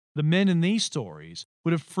 The men in these stories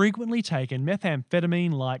would have frequently taken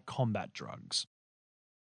methamphetamine-like combat drugs.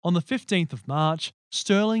 On the 15th of March,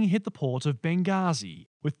 Sterling hit the port of Benghazi,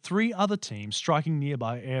 with 3 other teams striking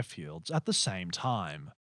nearby airfields at the same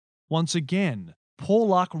time. Once again, poor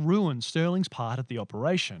luck ruined Sterling's part of the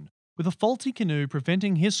operation, with a faulty canoe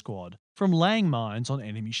preventing his squad from laying mines on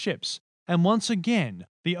enemy ships, and once again,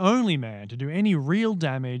 the only man to do any real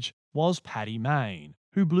damage was Paddy Mayne,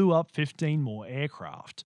 who blew up 15 more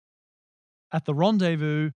aircraft. At the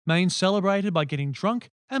rendezvous, Mayne celebrated by getting drunk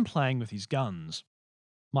and playing with his guns.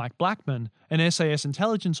 Mike Blackman, an SAS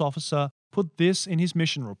intelligence officer, put this in his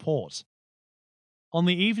mission report. On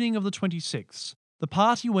the evening of the 26th, the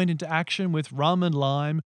party went into action with rum and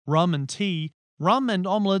lime, rum and tea, rum and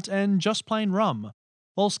omelette, and just plain rum,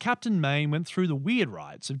 whilst Captain Mayne went through the weird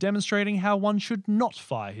rites of demonstrating how one should not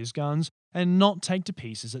fire his guns and not take to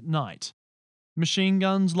pieces at night. Machine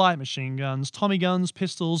guns, light machine guns, Tommy guns,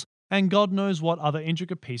 pistols, and God knows what other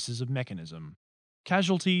intricate pieces of mechanism.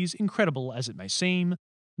 Casualties, incredible as it may seem,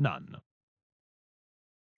 none.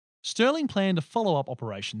 Sterling planned a follow-up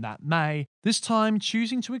operation that May, this time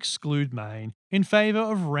choosing to exclude Mayne in favour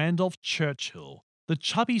of Randolph Churchill, the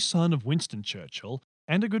chubby son of Winston Churchill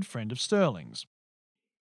and a good friend of Sterling's.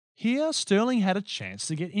 Here, Sterling had a chance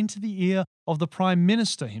to get into the ear of the Prime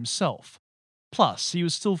Minister himself. Plus, he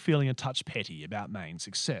was still feeling a touch petty about Mayne's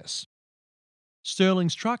success.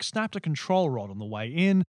 Sterling's truck snapped a control rod on the way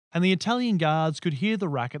in, and the Italian guards could hear the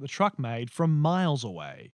racket the truck made from miles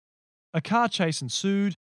away. A car chase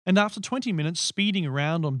ensued, and after 20 minutes speeding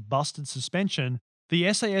around on busted suspension,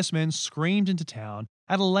 the SAS men screamed into town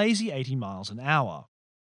at a lazy 80 miles an hour.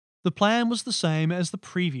 The plan was the same as the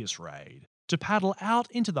previous raid, to paddle out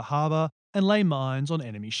into the harbour and lay mines on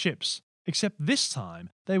enemy ships, except this time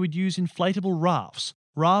they would use inflatable rafts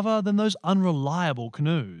rather than those unreliable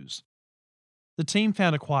canoes. The team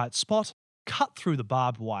found a quiet spot, cut through the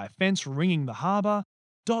barbed wire fence ringing the harbour,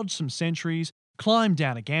 dodged some sentries, climbed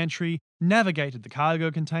down a gantry, navigated the cargo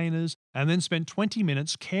containers, and then spent 20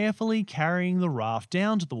 minutes carefully carrying the raft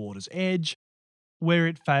down to the water's edge, where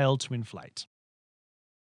it failed to inflate.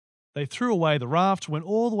 They threw away the raft, went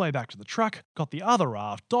all the way back to the truck, got the other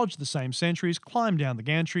raft, dodged the same sentries, climbed down the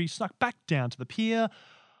gantry, snuck back down to the pier,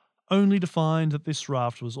 only to find that this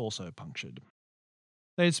raft was also punctured.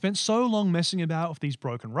 They had spent so long messing about with these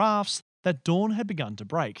broken rafts that dawn had begun to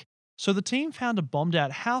break, so the team found a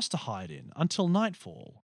bombed-out house to hide in until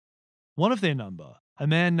nightfall. One of their number, a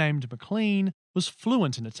man named McLean, was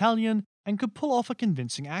fluent in Italian and could pull off a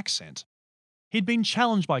convincing accent. He'd been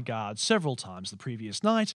challenged by guards several times the previous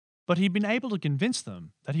night, but he'd been able to convince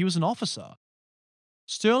them that he was an officer.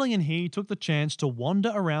 Sterling and he took the chance to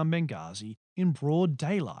wander around Benghazi in broad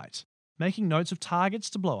daylight, making notes of targets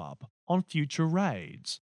to blow up on future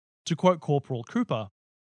raids. To quote Corporal Cooper,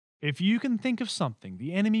 "If you can think of something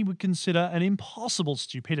the enemy would consider an impossible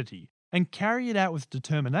stupidity and carry it out with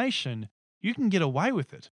determination, you can get away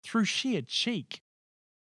with it through sheer cheek."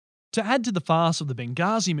 To add to the farce of the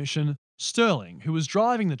Benghazi mission, Sterling, who was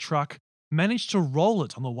driving the truck, managed to roll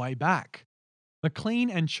it on the way back. McLean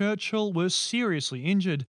and Churchill were seriously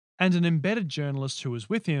injured, and an embedded journalist who was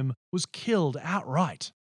with him was killed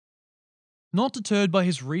outright. Not deterred by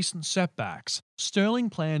his recent setbacks, Sterling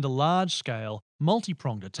planned a large-scale,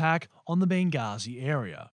 multi-pronged attack on the Benghazi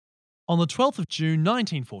area. On the 12th of June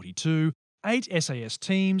 1942, 8 SAS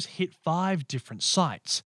teams hit 5 different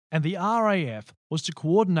sites, and the RAF was to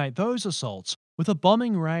coordinate those assaults with a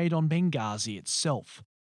bombing raid on Benghazi itself.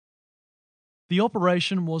 The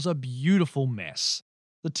operation was a beautiful mess.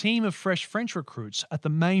 The team of fresh French recruits at the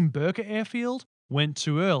main Burqa airfield went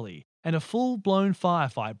too early, and a full-blown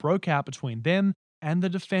firefight broke out between them and the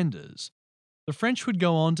defenders. The French would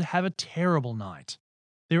go on to have a terrible night.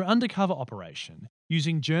 Their undercover operation,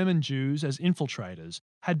 using German Jews as infiltrators,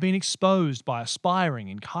 had been exposed by aspiring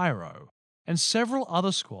in Cairo, and several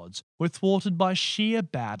other squads were thwarted by sheer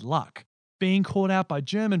bad luck, being caught out by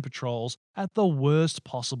German patrols at the worst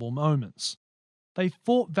possible moments. They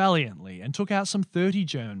fought valiantly and took out some 30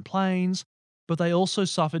 German planes, but they also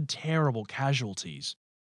suffered terrible casualties.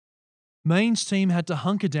 Maine's team had to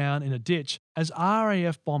hunker down in a ditch as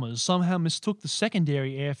RAF bombers somehow mistook the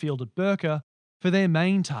secondary airfield at Burqa for their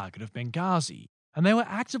main target of Benghazi, and they were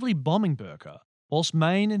actively bombing Burqa, whilst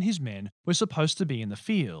Maine and his men were supposed to be in the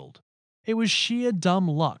field. It was sheer dumb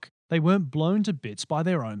luck they weren't blown to bits by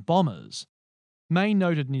their own bombers. Maine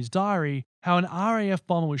noted in his diary how an RAF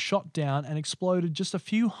bomber was shot down and exploded just a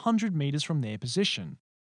few hundred metres from their position.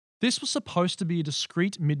 This was supposed to be a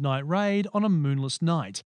discreet midnight raid on a moonless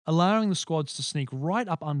night, allowing the squads to sneak right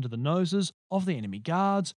up under the noses of the enemy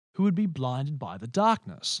guards who would be blinded by the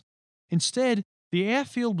darkness. Instead, the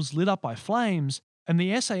airfield was lit up by flames and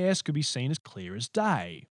the SAS could be seen as clear as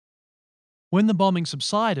day. When the bombing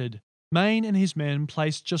subsided, Maine and his men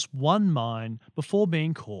placed just one mine before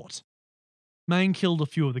being caught. Maine killed a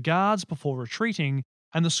few of the guards before retreating,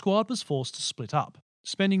 and the squad was forced to split up,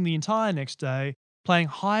 spending the entire next day playing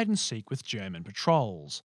hide and seek with German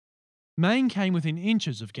patrols. Maine came within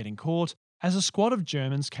inches of getting caught as a squad of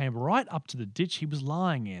Germans came right up to the ditch he was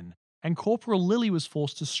lying in, and Corporal Lilly was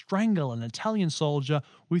forced to strangle an Italian soldier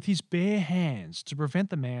with his bare hands to prevent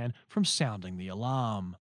the man from sounding the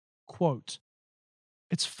alarm. Quote,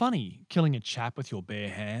 "It's funny killing a chap with your bare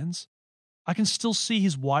hands. I can still see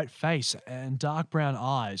his white face and dark brown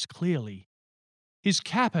eyes clearly. His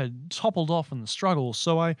cap had toppled off in the struggle,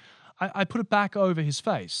 so I put it back over his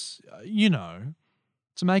face,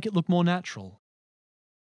 to make it look more natural."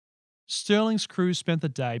 Stirling's crew spent the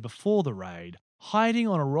day before the raid hiding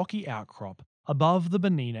on a rocky outcrop above the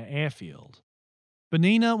Benina airfield.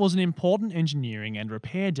 Benina was an important engineering and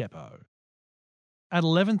repair depot. At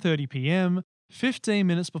 11:30 p.m, 15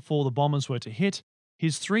 minutes before the bombers were to hit,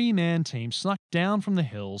 his three-man team snuck down from the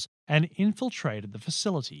hills and infiltrated the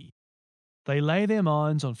facility. They lay their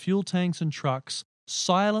mines on fuel tanks and trucks,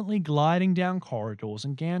 silently gliding down corridors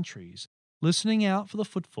and gantries, listening out for the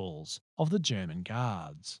footfalls of the German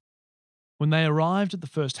guards. When they arrived at the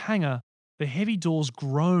first hangar, the heavy doors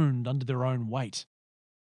groaned under their own weight.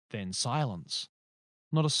 Then silence.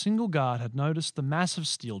 Not a single guard had noticed the massive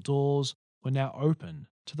steel doors were now open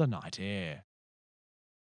to the night air.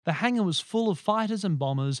 The hangar was full of fighters and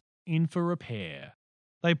bombers in for repair.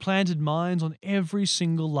 They planted mines on every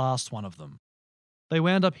single last one of them. They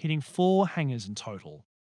wound up hitting 4 hangars in total.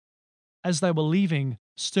 As they were leaving,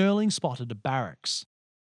 Stirling spotted a barracks.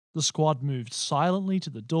 The squad moved silently to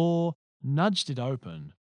the door, nudged it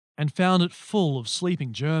open, and found it full of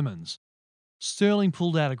sleeping Germans. Stirling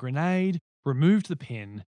pulled out a grenade, removed the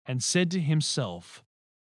pin, and said to himself,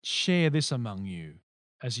 "Share this among you,"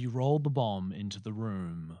 as he rolled the bomb into the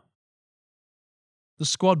room. The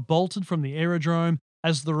squad bolted from the aerodrome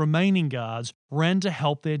as the remaining guards ran to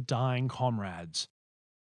help their dying comrades.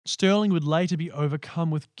 Stirling would later be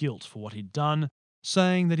overcome with guilt for what he'd done,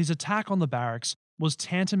 saying that his attack on the barracks was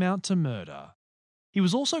tantamount to murder. He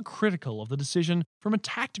was also critical of the decision from a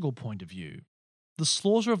tactical point of view. The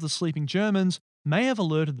slaughter of the sleeping Germans may have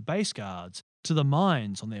alerted the base guards to the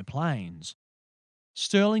mines on their planes.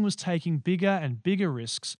 Stirling was taking bigger and bigger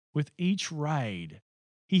risks with each raid.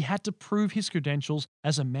 He had to prove his credentials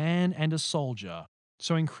as a man and a soldier,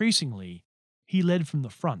 so increasingly, he led from the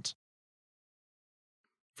front.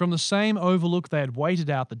 From the same overlook they had waited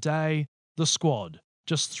out the day, the squad,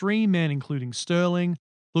 just 3 men including Stirling,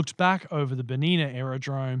 looked back over the Benina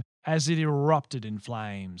aerodrome as it erupted in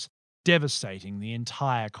flames, devastating the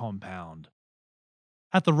entire compound.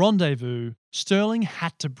 At the rendezvous, Stirling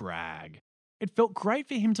had to brag. It felt great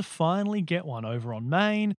for him to finally get one over on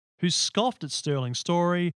Maine, who scoffed at Stirling's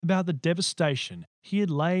story about the devastation he had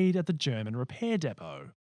laid at the German repair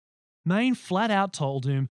depot. Maine flat out told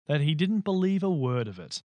him that he didn't believe a word of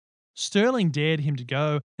it. Stirling dared him to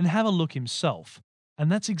go and have a look himself,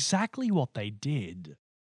 and that's exactly what they did.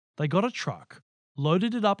 They got a truck,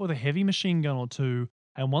 loaded it up with a heavy machine gun or 2,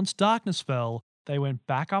 and once darkness fell, they went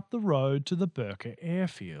back up the road to the Burqa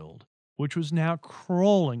airfield, which was now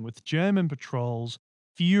crawling with German patrols,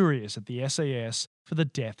 furious at the SAS for the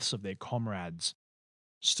deaths of their comrades.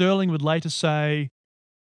 Stirling would later say,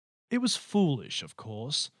 "It was foolish, of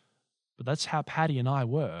course, but that's how Paddy and I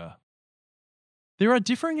were." There are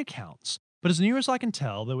differing accounts, but as near as I can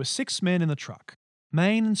tell, there were 6 men in the truck,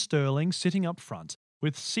 Maine and Stirling sitting up front,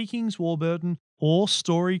 with Seekings Warburton, Orr,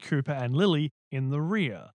 Story, Cooper and Lilly in the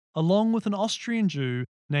rear, along with an Austrian Jew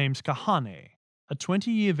named Kahane, a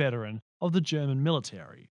 20-year veteran of the German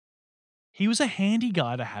military. He was a handy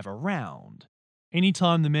guy to have around.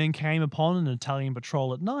 Anytime the men came upon an Italian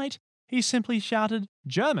patrol at night, he simply shouted,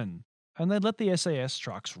 "German," and they'd let the SAS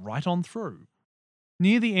trucks right on through.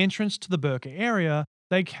 Near the entrance to the Burqa area,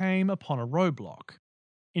 they came upon a roadblock.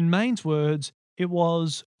 In Maine's words, it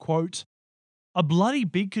was, quote, a bloody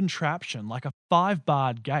big contraption like a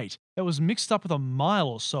 5-barred gate that was mixed up with a mile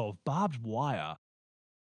or so of barbed wire.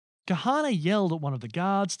 Kahana yelled at one of the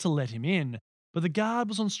guards to let him in, but the guard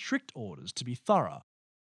was on strict orders to be thorough.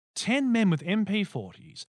 10 men with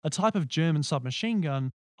MP40s, a type of German submachine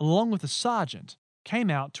gun, along with a sergeant, came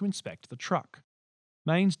out to inspect the truck.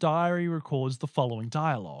 Maine's diary records the following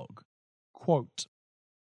dialogue. Quote,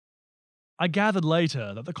 I gathered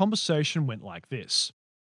later that the conversation went like this.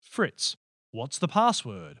 Fritz, what's the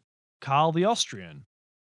password? Karl the Austrian.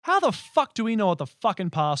 How the fuck do we know what the fucking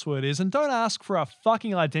password is? And don't ask for our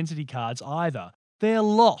fucking identity cards either. They're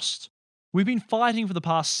lost. We've been fighting for the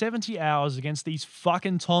past 70 hours against these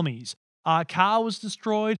fucking Tommies. Our car was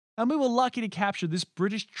destroyed, and we were lucky to capture this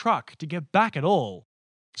British truck to get back at all.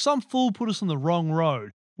 Some fool put us on the wrong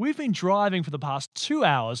road. We've been driving for the past 2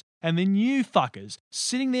 hours, and then you fuckers,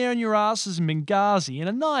 sitting there on your asses in Benghazi in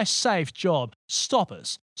a nice safe job, stop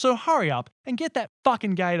us. So hurry up and get that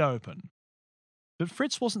fucking gate open. But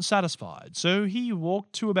Fritz wasn't satisfied, so he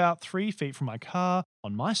walked to about 3 feet from my car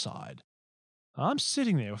on my side. I'm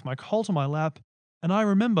sitting there with my Colt on my lap, and I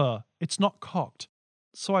remember it's not cocked,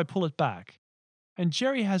 so I pull it back, and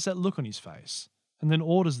Jerry has that look on his face, and then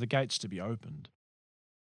orders the gates to be opened.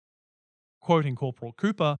 Quoting Corporal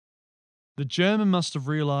Cooper, the German must have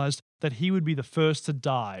realised that he would be the first to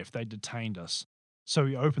die if they detained us, so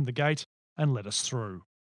he opened the gate and let us through.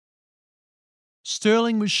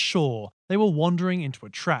 Sterling was sure they were wandering into a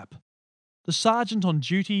trap. The sergeant on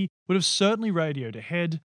duty would have certainly radioed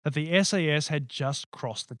ahead that the SAS had just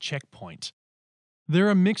crossed the checkpoint. There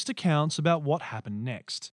are mixed accounts about what happened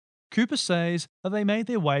next. Cooper says that they made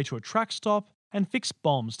their way to a truck stop and fixed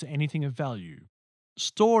bombs to anything of value.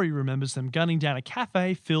 Story remembers them gunning down a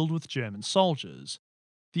cafe filled with German soldiers.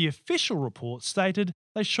 The official report stated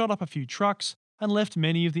they shot up a few trucks and left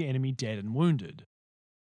many of the enemy dead and wounded.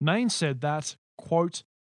 Maine said that, quote,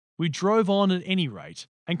 we drove on at any rate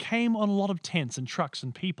and came on a lot of tents and trucks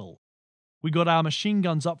and people. We got our machine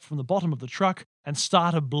guns up from the bottom of the truck and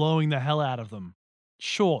started blowing the hell out of them.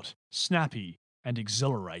 Short, snappy, and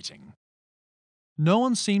exhilarating. No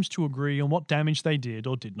one seems to agree on what damage they did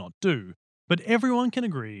or did not do, but everyone can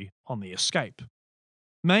agree on the escape.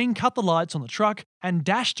 Maine cut the lights on the truck and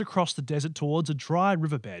dashed across the desert towards a dry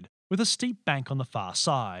riverbed with a steep bank on the far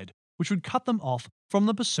side, which would cut them off from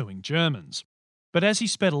the pursuing Germans. But as he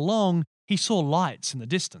sped along, he saw lights in the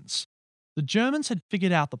distance. The Germans had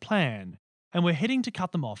figured out the plan and were heading to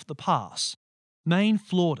cut them off at the pass. Maine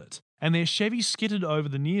floored it, and their Chevy skidded over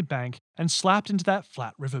the near bank and slapped into that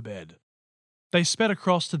flat riverbed. They sped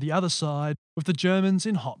across to the other side with the Germans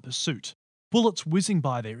in hot pursuit, bullets whizzing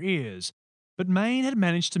by their ears, but Maine had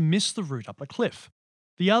managed to miss the route up the cliff.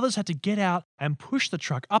 The others had to get out and push the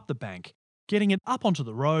truck up the bank, getting it up onto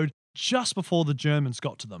the road just before the Germans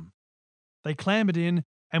got to them. They clambered in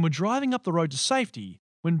and were driving up the road to safety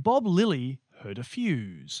when Bob Lilly heard a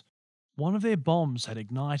fuse. One of their bombs had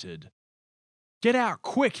ignited. Get out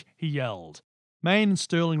quick, he yelled. Maine and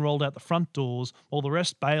Sterling rolled out the front doors while the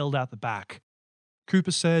rest bailed out the back.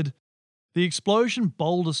 Cooper said, the explosion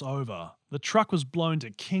bowled us over. The truck was blown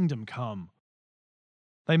to kingdom come.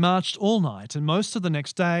 They marched all night and most of the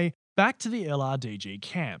next day back to the LRDG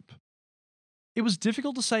camp. It was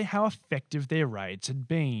difficult to say how effective their raids had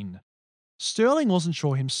been. Sterling wasn't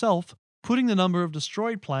sure himself, putting the number of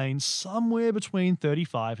destroyed planes somewhere between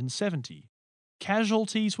 35 and 70.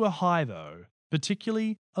 Casualties were high though,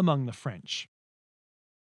 particularly among the French.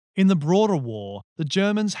 In the broader war, the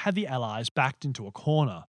Germans had the Allies backed into a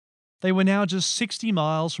corner. They were now just 60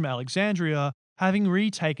 miles from Alexandria, having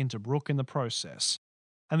retaken Tobruk in the process,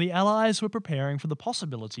 and the Allies were preparing for the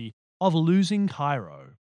possibility of losing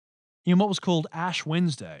Cairo. In what was called Ash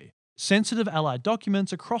Wednesday, sensitive Allied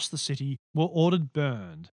documents across the city were ordered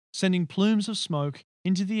burned, sending plumes of smoke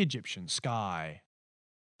into the Egyptian sky.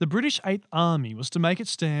 The British 8th Army was to make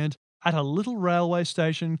its stand at a little railway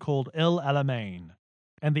station called El Alamein,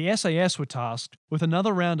 and the SAS were tasked with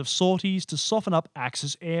another round of sorties to soften up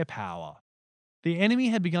Axis air power. The enemy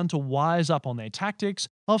had begun to wise up on their tactics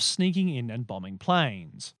of sneaking in and bombing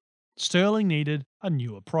planes. Sterling needed a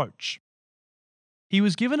new approach. He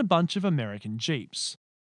was given a bunch of American Jeeps.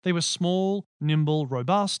 They were small, nimble,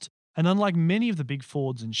 robust, and unlike many of the big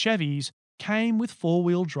Fords and Chevys, came with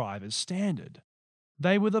four-wheel drive as standard.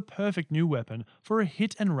 They were the perfect new weapon for a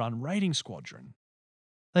hit-and-run raiding squadron.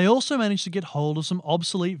 They also managed to get hold of some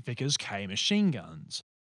obsolete Vickers K machine guns.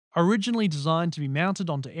 Originally designed to be mounted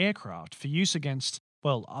onto aircraft for use against,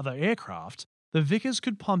 well, other aircraft, the Vickers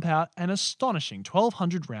could pump out an astonishing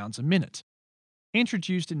 1,200 rounds a minute.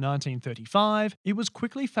 Introduced in 1935, it was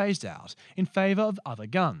quickly phased out in favour of other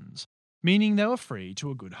guns, meaning they were free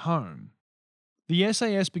to a good home. The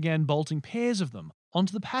SAS began bolting pairs of them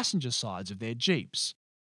onto the passenger sides of their Jeeps.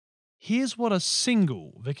 Here's what a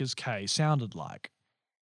single Vickers K sounded like.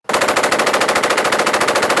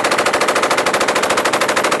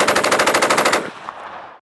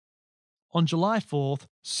 On July 4th,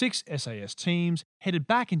 6 SAS teams headed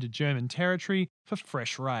back into German territory for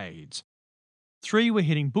fresh raids. 3 were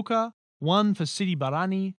hitting Buka, 1 for Sidi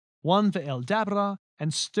Barrani, 1 for El Dabra,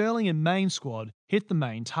 and Sterling and Main squad hit the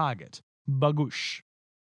main target, Bagush.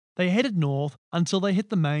 They headed north until they hit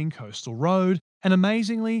the main coastal road and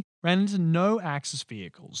amazingly ran into no Axis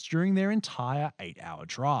vehicles during their entire 8-hour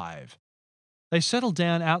drive. They settled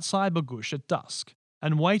down outside Bagush at dusk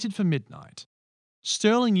and waited for midnight.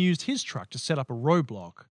 Sterling used his truck to set up a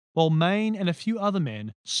roadblock, while Main and a few other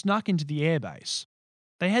men snuck into the airbase.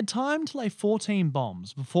 They had time to lay 14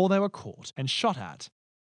 bombs before they were caught and shot at.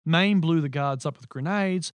 Main blew the guards up with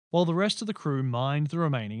grenades, while the rest of the crew mined the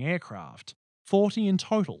remaining aircraft, 40 in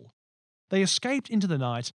total. They escaped into the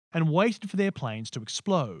night and waited for their planes to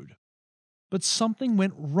explode. But something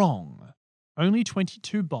went wrong. Only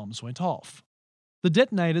 22 bombs went off. The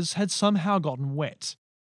detonators had somehow gotten wet.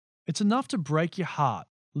 "It's enough to break your heart,"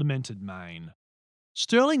 lamented Main.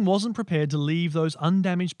 Sterling wasn't prepared to leave those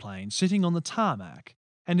undamaged planes sitting on the tarmac,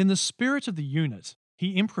 and in the spirit of the unit,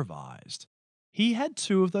 he improvised. He had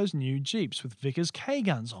 2 of those new Jeeps with Vickers K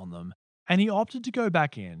guns on them, and he opted to go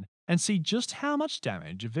back in and see just how much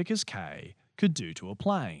damage a Vickers K could do to a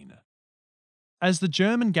plane. As the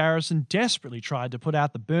German garrison desperately tried to put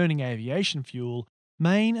out the burning aviation fuel,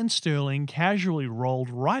 Main and Sterling casually rolled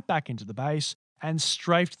right back into the base and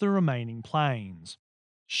strafed the remaining planes.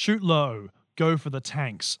 "Shoot low, go for the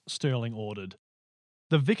tanks," Sterling ordered.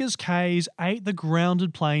 The Vickers Ks ate the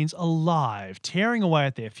grounded planes alive, tearing away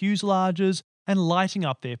at their fuselages and lighting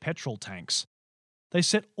up their petrol tanks. They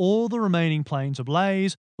set all the remaining planes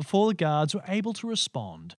ablaze before the guards were able to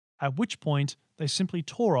respond, at which point they simply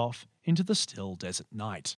tore off into the still desert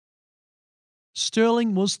night.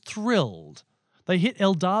 Sterling was thrilled. They hit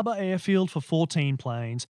El Daba airfield for 14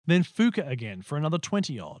 planes, then Fuka again for another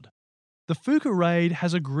 20-odd. The Fuka raid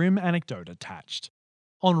has a grim anecdote attached.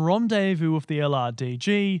 On rendezvous with the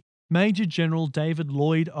LRDG, Major General David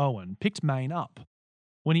Lloyd Owen picked Main up.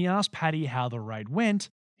 When he asked Paddy how the raid went,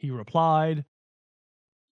 he replied,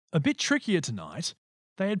 "A bit trickier tonight.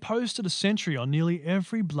 They had posted a sentry on nearly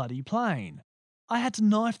every bloody plane. I had to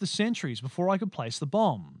knife the sentries before I could place the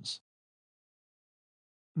bombs."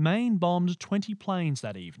 Main bombed 20 planes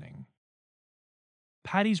that evening.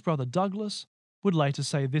 Paddy's brother Douglas would later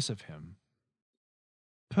say this of him: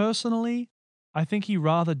 "Personally, I think he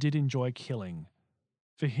rather did enjoy killing.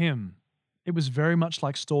 For him, it was very much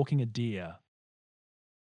like stalking a deer."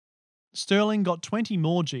 Sterling got 20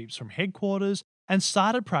 more Jeeps from headquarters and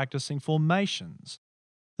started practicing formations.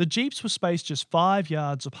 The Jeeps were spaced just 5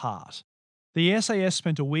 yards apart. The SAS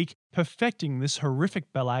spent a week perfecting this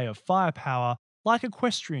horrific ballet of firepower like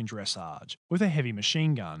equestrian dressage with a heavy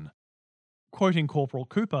machine gun. Quoting Corporal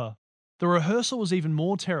Cooper, "The rehearsal was even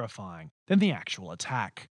more terrifying than the actual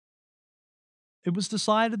attack." It was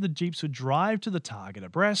decided the Jeeps would drive to the target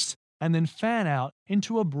abreast and then fan out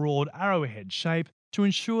into a broad arrowhead shape to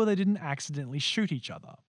ensure they didn't accidentally shoot each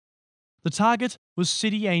other. The target was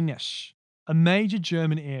Sidi Ainesh, a major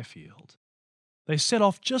German airfield. They set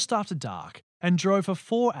off just after dark and drove for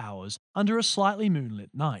 4 hours under a slightly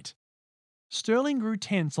moonlit night. Sterling grew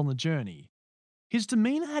tense on the journey. His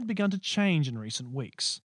demeanour had begun to change in recent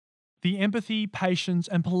weeks. The empathy, patience,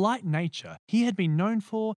 and polite nature he had been known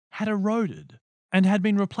for had eroded and had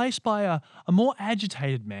been replaced by a more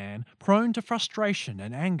agitated man prone to frustration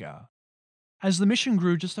and anger. As the mission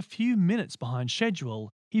grew just a few minutes behind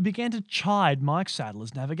schedule, he began to chide Mike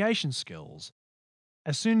Sadler's navigation skills.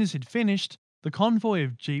 As soon as he'd finished, the convoy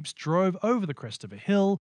of Jeeps drove over the crest of a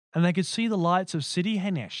hill, and they could see the lights of Sidi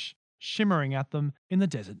Ainesh shimmering at them in the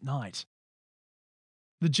desert night.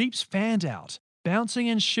 The Jeeps fanned out, bouncing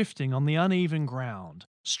and shifting on the uneven ground,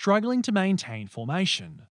 struggling to maintain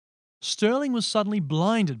formation. Sterling was suddenly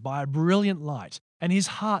blinded by a brilliant light, and his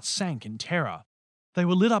heart sank in terror. They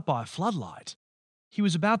were lit up by a floodlight. He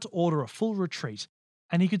was about to order a full retreat,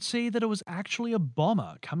 and he could see that it was actually a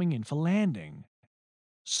bomber coming in for landing.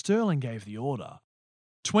 Sterling gave the order.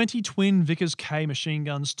 20 twin Vickers K machine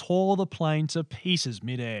guns tore the plane to pieces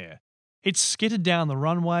mid-air. It skittered down the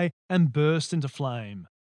runway and burst into flame.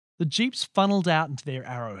 The Jeeps funneled out into their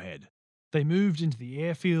arrowhead. They moved into the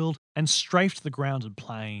airfield and strafed the grounded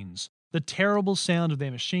planes, the terrible sound of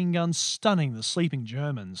their machine guns stunning the sleeping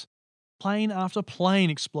Germans. Plane after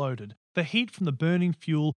plane exploded, The heat from the burning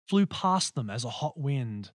fuel flew past them as a hot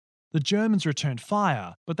wind. The Germans returned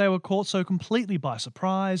fire, but they were caught so completely by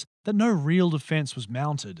surprise that no real defence was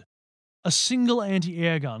mounted. A single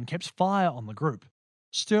anti-air gun kept fire on the group.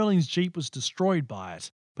 Sterling's jeep was destroyed by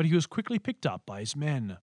it, but he was quickly picked up by his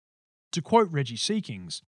men. To quote Reggie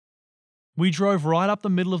Seekings, "We drove right up the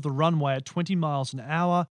middle of the runway at 20 miles an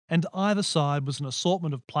hour, and either side was an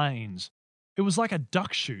assortment of planes. It was like a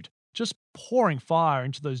duck shoot, just pouring fire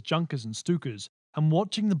into those Junkers and Stukas, and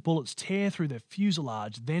watching the bullets tear through their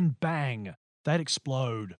fuselage, then bang, they'd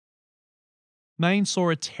explode." Mayne saw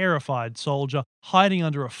a terrified soldier hiding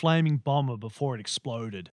under a flaming bomber before it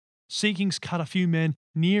exploded. Seekings cut a few men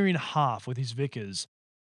near in half with his Vickers.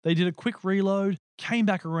 They did a quick reload, came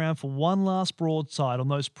back around for one last broadside on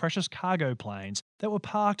those precious cargo planes that were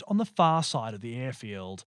parked on the far side of the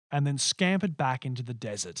airfield, and then scampered back into the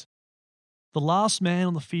desert. The last man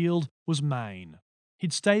on the field was Mayne.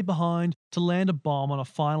 He'd stayed behind to land a bomb on a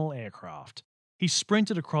final aircraft. He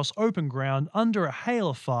sprinted across open ground under a hail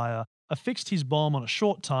of fire, affixed his bomb on a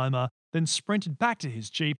short timer, then sprinted back to his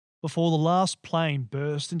jeep before the last plane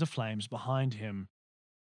burst into flames behind him.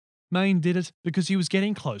 Mayne did it because he was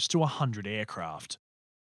getting close to 100 aircraft.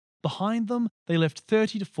 Behind them, they left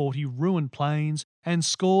 30 to 40 ruined planes and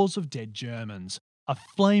scores of dead Germans, a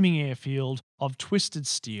flaming airfield of twisted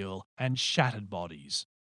steel and shattered bodies.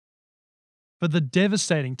 For the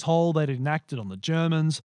devastating toll they'd enacted on the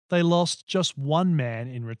Germans, they lost just one man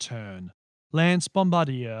in return, Lance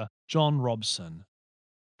Bombardier John Robson.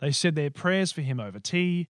 They said their prayers for him over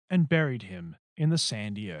tea and buried him in the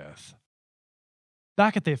sandy earth.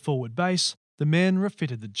 Back at their forward base, the men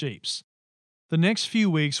refitted the jeeps. The next few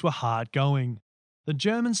weeks were hard going. The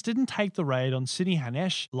Germans didn't take the raid on Sidi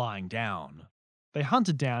Hanesh lying down. They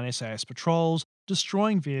hunted down SAS patrols,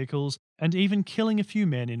 destroying vehicles, and even killing a few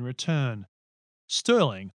men in return.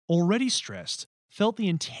 Sterling, already stressed, felt the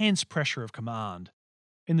intense pressure of command.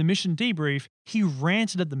 In the mission debrief, he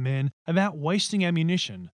ranted at the men about wasting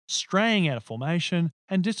ammunition, straying out of formation,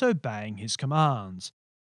 and disobeying his commands.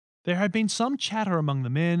 There had been some chatter among the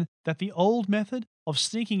men that the old method of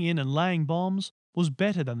sneaking in and laying bombs was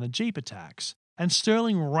better than the jeep attacks, and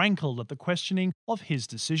Sterling rankled at the questioning of his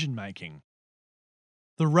decision-making.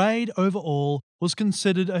 The raid overall was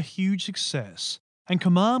considered a huge success, and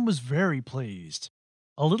command was very pleased.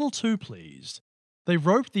 A little too pleased. They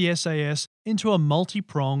roped the SAS into a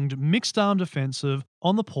multi-pronged, mixed-armed offensive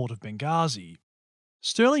on the port of Benghazi.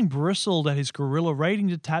 Sterling bristled at his guerrilla raiding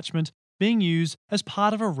detachment being used as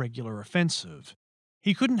part of a regular offensive.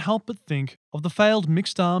 He couldn't help but think of the failed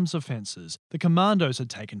mixed arms offences the commandos had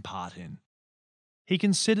taken part in. He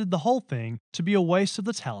considered the whole thing to be a waste of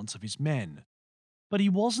the talents of his men. But he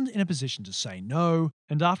wasn't in a position to say no,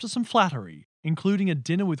 and after some flattery, including a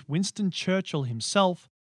dinner with Winston Churchill himself,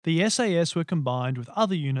 the SAS were combined with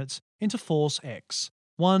other units into Force X,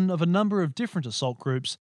 one of a number of different assault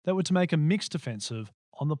groups that were to make a mixed offensive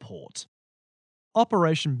on the port.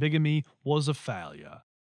 Operation Bigamy was a failure.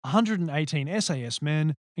 118 SAS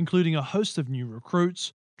men, including a host of new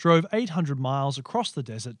recruits, drove 800 miles across the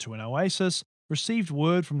desert to an oasis, received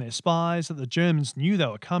word from their spies that the Germans knew they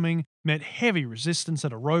were coming, met heavy resistance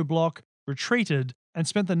at a roadblock, retreated, and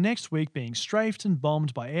spent the next week being strafed and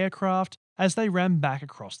bombed by aircraft as they ran back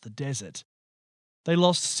across the desert. They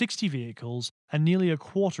lost 60 vehicles and nearly a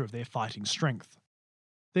quarter of their fighting strength.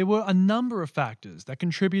 There were a number of factors that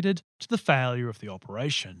contributed to the failure of the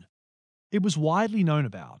operation. It was widely known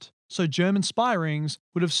about, so German spy rings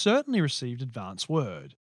would have certainly received advance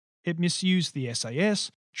word. It misused the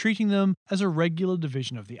SAS, treating them as a regular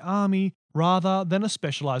division of the army rather than a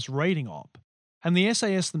specialised raiding op. And the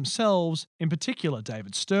SAS themselves, in particular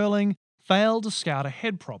David Sterling, failed to scout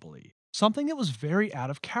ahead properly, something that was very out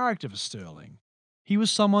of character for Sterling. He was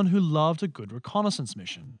someone who loved a good reconnaissance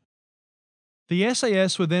mission. The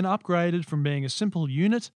SAS were then upgraded from being a simple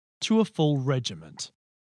unit to a full regiment.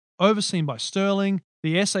 Overseen by Sterling,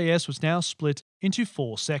 the SAS was now split into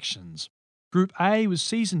 4 sections. Group A was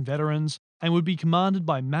seasoned veterans and would be commanded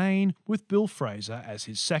by Mayne with Bill Fraser as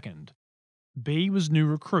his second. B was new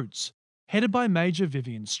recruits, headed by Major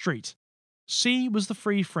Vivian Street. C was the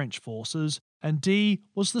Free French Forces, and D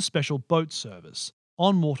was the Special Boat Service,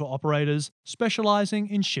 on-water operators specialising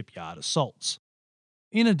in shipyard assaults.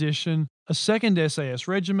 In addition, a second SAS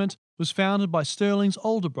regiment was founded by Sterling's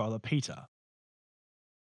older brother Peter.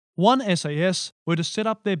 One SAS were to set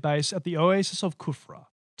up their base at the oasis of Kufra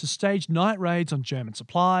to stage night raids on German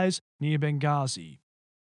supplies near Benghazi.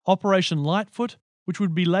 Operation Lightfoot, which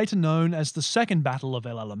would be later known as the Second Battle of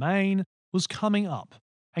El Alamein, was coming up,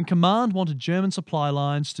 and command wanted German supply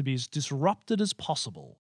lines to be as disrupted as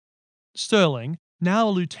possible. Sterling, now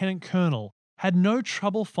a lieutenant colonel, had no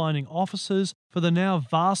trouble finding officers for the now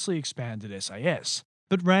vastly expanded SAS,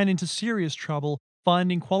 but ran into serious trouble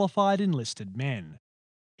finding qualified enlisted men.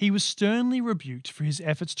 He was sternly rebuked for his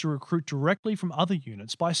efforts to recruit directly from other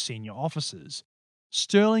units by senior officers.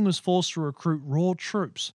 Stirling was forced to recruit raw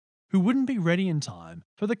troops, who wouldn't be ready in time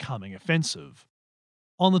for the coming offensive.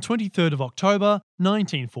 On the 23rd of October,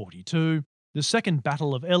 1942, the Second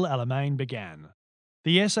Battle of El Alamein began.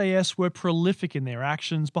 The SAS were prolific in their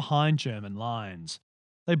actions behind German lines.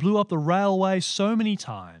 They blew up the railway so many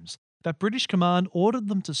times that British command ordered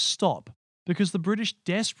them to stop because the British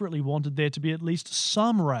desperately wanted there to be at least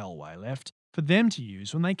some railway left for them to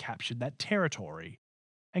use when they captured that territory.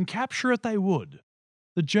 And capture it they would.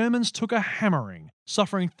 The Germans took a hammering,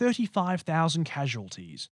 suffering 35,000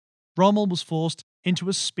 casualties. Rommel was forced into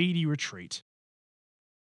a speedy retreat.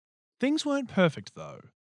 Things weren't perfect, though.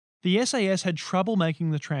 The SAS had trouble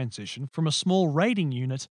making the transition from a small raiding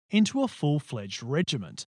unit into a full-fledged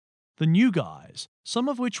regiment. The new guys, some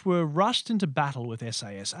of which were rushed into battle with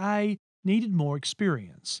SASA, needed more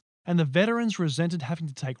experience, and the veterans resented having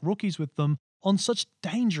to take rookies with them on such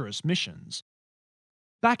dangerous missions.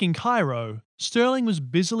 Back in Cairo, Stirling was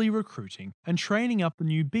busily recruiting and training up the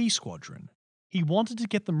new B Squadron. He wanted to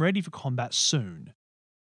get them ready for combat soon.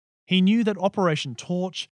 He knew that Operation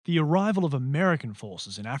Torch, the arrival of American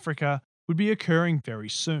forces in Africa, would be occurring very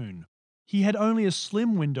soon. He had only a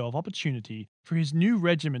slim window of opportunity for his new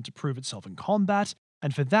regiment to prove itself in combat,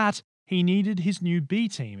 and for that, he needed his new B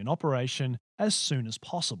team in operation as soon as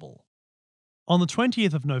possible. On the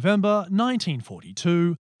 20th of November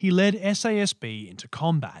 1942, he led SASB into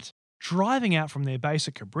combat, driving out from their base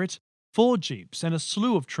at Kabrit. 4 jeeps and a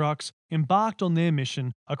slew of trucks embarked on their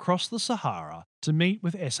mission across the Sahara to meet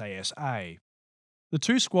with SASA. The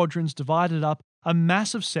 2 squadrons divided up a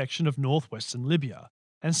massive section of northwestern Libya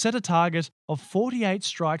and set a target of 48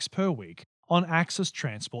 strikes per week on Axis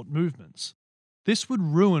transport movements. This would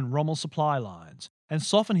ruin Rommel's supply lines and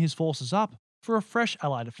soften his forces up for a fresh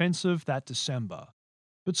Allied offensive that December.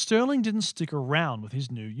 But Stirling didn't stick around with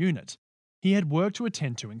his new unit. He had work to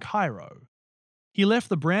attend to in Cairo. He left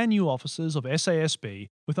the brand new officers of SASB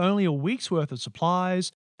with only a week's worth of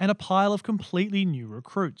supplies and a pile of completely new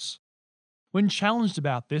recruits. When challenged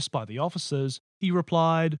about this by the officers, he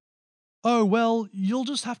replied, "Oh, well, you'll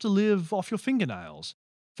just have to live off your fingernails.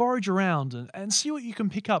 Forage around and see what you can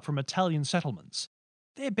pick up from Italian settlements.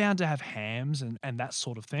 They're bound to have hams and that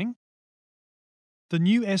sort of thing." The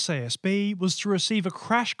new SASB was to receive a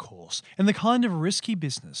crash course in the kind of risky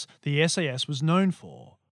business the SAS was known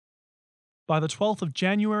for. By the 12th of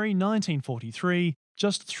January 1943,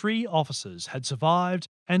 just 3 officers had survived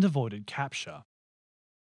and avoided capture.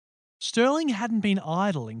 Stirling hadn't been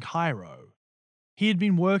idle in Cairo. He had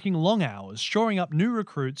been working long hours shoring up new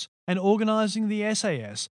recruits and organising the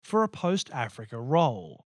SAS for a post-Africa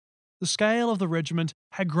role. The scale of the regiment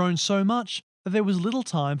had grown so much that there was little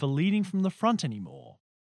time for leading from the front anymore.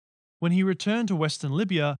 When he returned to Western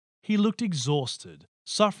Libya, he looked exhausted,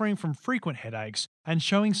 suffering from frequent headaches and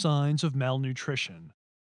showing signs of malnutrition.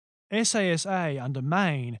 SASA under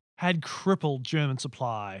Maine had crippled German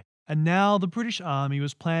supply, and now the British Army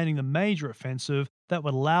was planning the major offensive that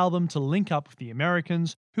would allow them to link up with the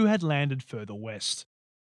Americans who had landed further west.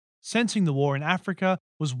 Sensing the war in Africa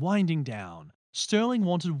was winding down, Stirling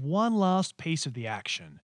wanted one last piece of the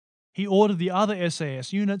action. He ordered the other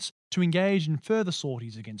SAS units to engage in further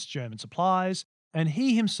sorties against German supplies, and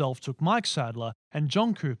he himself took Mike Sadler and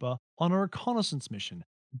John Cooper on a reconnaissance mission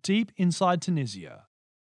deep inside Tunisia.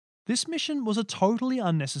 This mission was a totally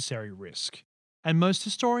unnecessary risk, and most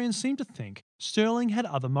historians seem to think Stirling had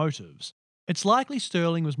other motives. It's likely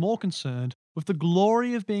Stirling was more concerned with the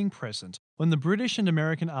glory of being present when the British and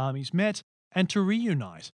American armies met and to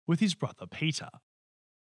reunite with his brother Peter.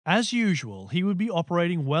 As usual, he would be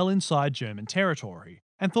operating well inside German territory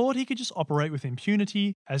and thought he could just operate with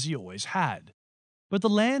impunity as he always had. But the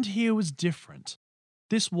land here was different.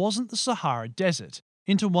 This wasn't the Sahara Desert,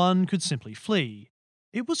 into one could simply flee.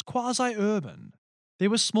 It was quasi-urban. There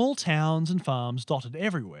were small towns and farms dotted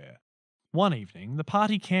everywhere. One evening, the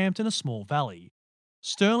party camped in a small valley.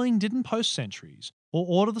 Stirling didn't post sentries or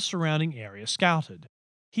order the surrounding area scouted.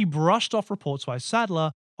 He brushed off reports by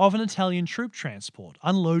Sadler of an Italian troop transport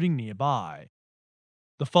unloading nearby.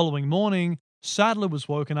 The following morning, Sadler was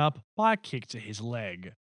woken up by a kick to his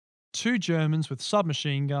leg. 2 Germans with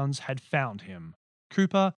submachine guns had found him,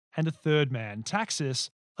 Cooper and a third man, Taxis,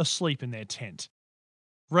 asleep in their tent.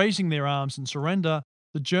 Raising their arms in surrender,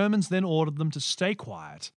 the Germans then ordered them to stay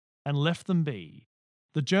quiet and left them be.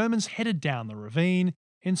 The Germans headed down the ravine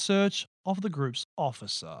in search of the group's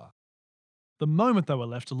officer. The moment they were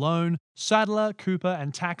left alone, Sadler, Cooper,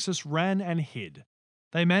 and Taxis ran and hid.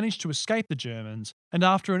 They managed to escape the Germans, and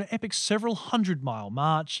after an epic several hundred-mile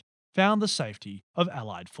march, found the safety of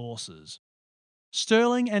Allied forces.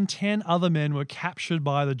 Sterling and 10 other men were captured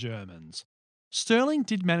by the Germans. Sterling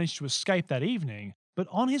did manage to escape that evening, but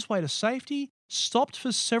on his way to safety, stopped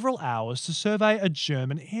for several hours to survey a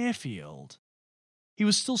German airfield. He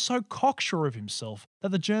was still so cocksure of himself that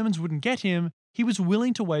the Germans wouldn't get him, he was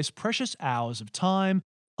willing to waste precious hours of time,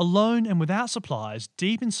 alone and without supplies,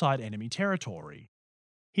 deep inside enemy territory.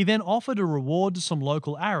 He then offered a reward to some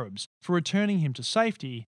local Arabs for returning him to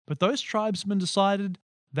safety, but those tribesmen decided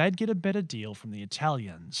they'd get a better deal from the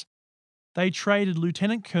Italians. They traded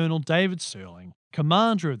Lieutenant Colonel David Sterling,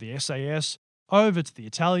 commander of the SAS, over to the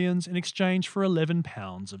Italians in exchange for 11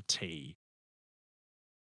 pounds of tea.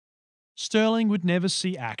 Sterling would never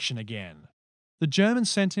see action again. The Germans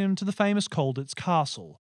sent him to the famous Colditz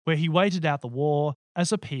Castle, where he waited out the war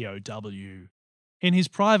as a POW. In his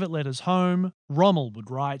private letters home, Rommel would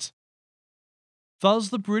write, "Thus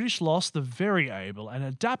the British lost the very able and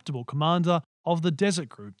adaptable commander of the desert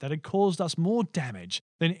group that had caused us more damage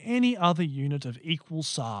than any other unit of equal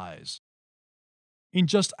size." In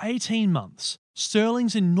just 18 months,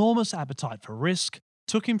 Sterling's enormous appetite for risk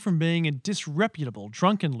took him from being a disreputable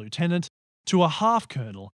drunken lieutenant to a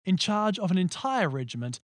half-colonel in charge of an entire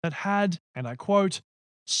regiment that had, and I quote,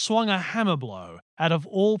 swung a hammer blow out of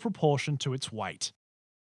all proportion to its weight.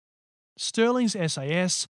 Sterling's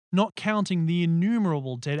SAS, not counting the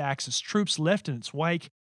innumerable dead Axis troops left in its wake,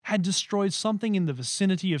 had destroyed something in the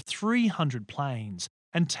vicinity of 300 planes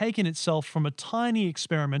and taken itself from a tiny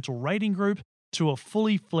experimental raiding group to a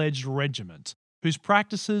fully fledged regiment, whose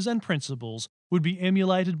practices and principles would be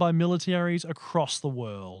emulated by militaries across the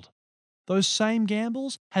world. Those same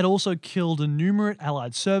gambles had also killed innumerate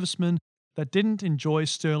Allied servicemen that didn't enjoy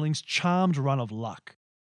Sterling's charmed run of luck.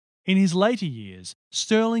 In his later years,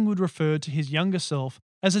 Sterling would refer to his younger self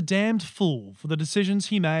as a damned fool for the decisions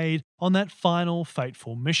he made on that final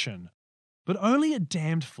fateful mission. But only a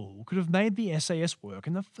damned fool could have made the SAS work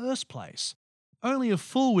in the first place. Only a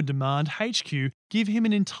fool would demand HQ give him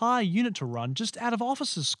an entire unit to run just out of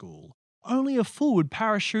officers' school. Only a fool would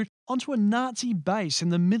parachute onto a Nazi base in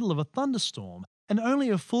the middle of a thunderstorm, and only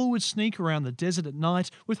a fool would sneak around the desert at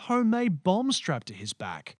night with homemade bombs strapped to his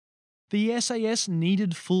back. The SAS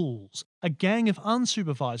needed fools, a gang of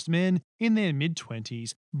unsupervised men in their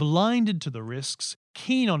mid-20s, blinded to the risks,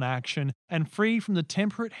 keen on action, and free from the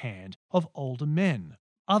temperate hand of older men.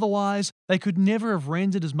 Otherwise, they could never have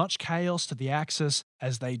rendered as much chaos to the Axis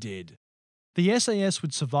as they did. The SAS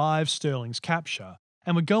would survive Sterling's capture,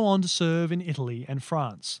 and would go on to serve in Italy and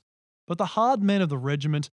France. But the hard men of the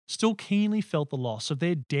regiment still keenly felt the loss of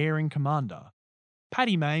their daring commander.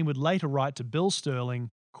 Paddy Mayne would later write to Bill Sterling,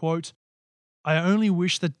 quote, "I only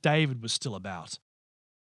wish that David was still about."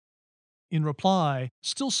 In reply,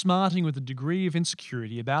 still smarting with a degree of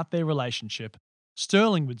insecurity about their relationship,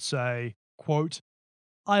 Sterling would say, quote,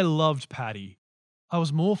 "I loved Paddy. I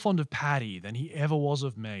was more fond of Paddy than he ever was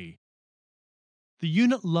of me." The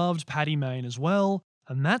unit loved Paddy Mayne as well,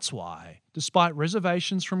 and that's why, despite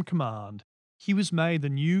reservations from command, he was made the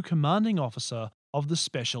new commanding officer of the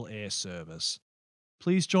Special Air Service.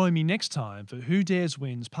 Please join me next time for Who Dares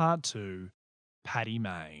Wins Part 2, Paddy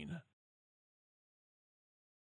Mayne.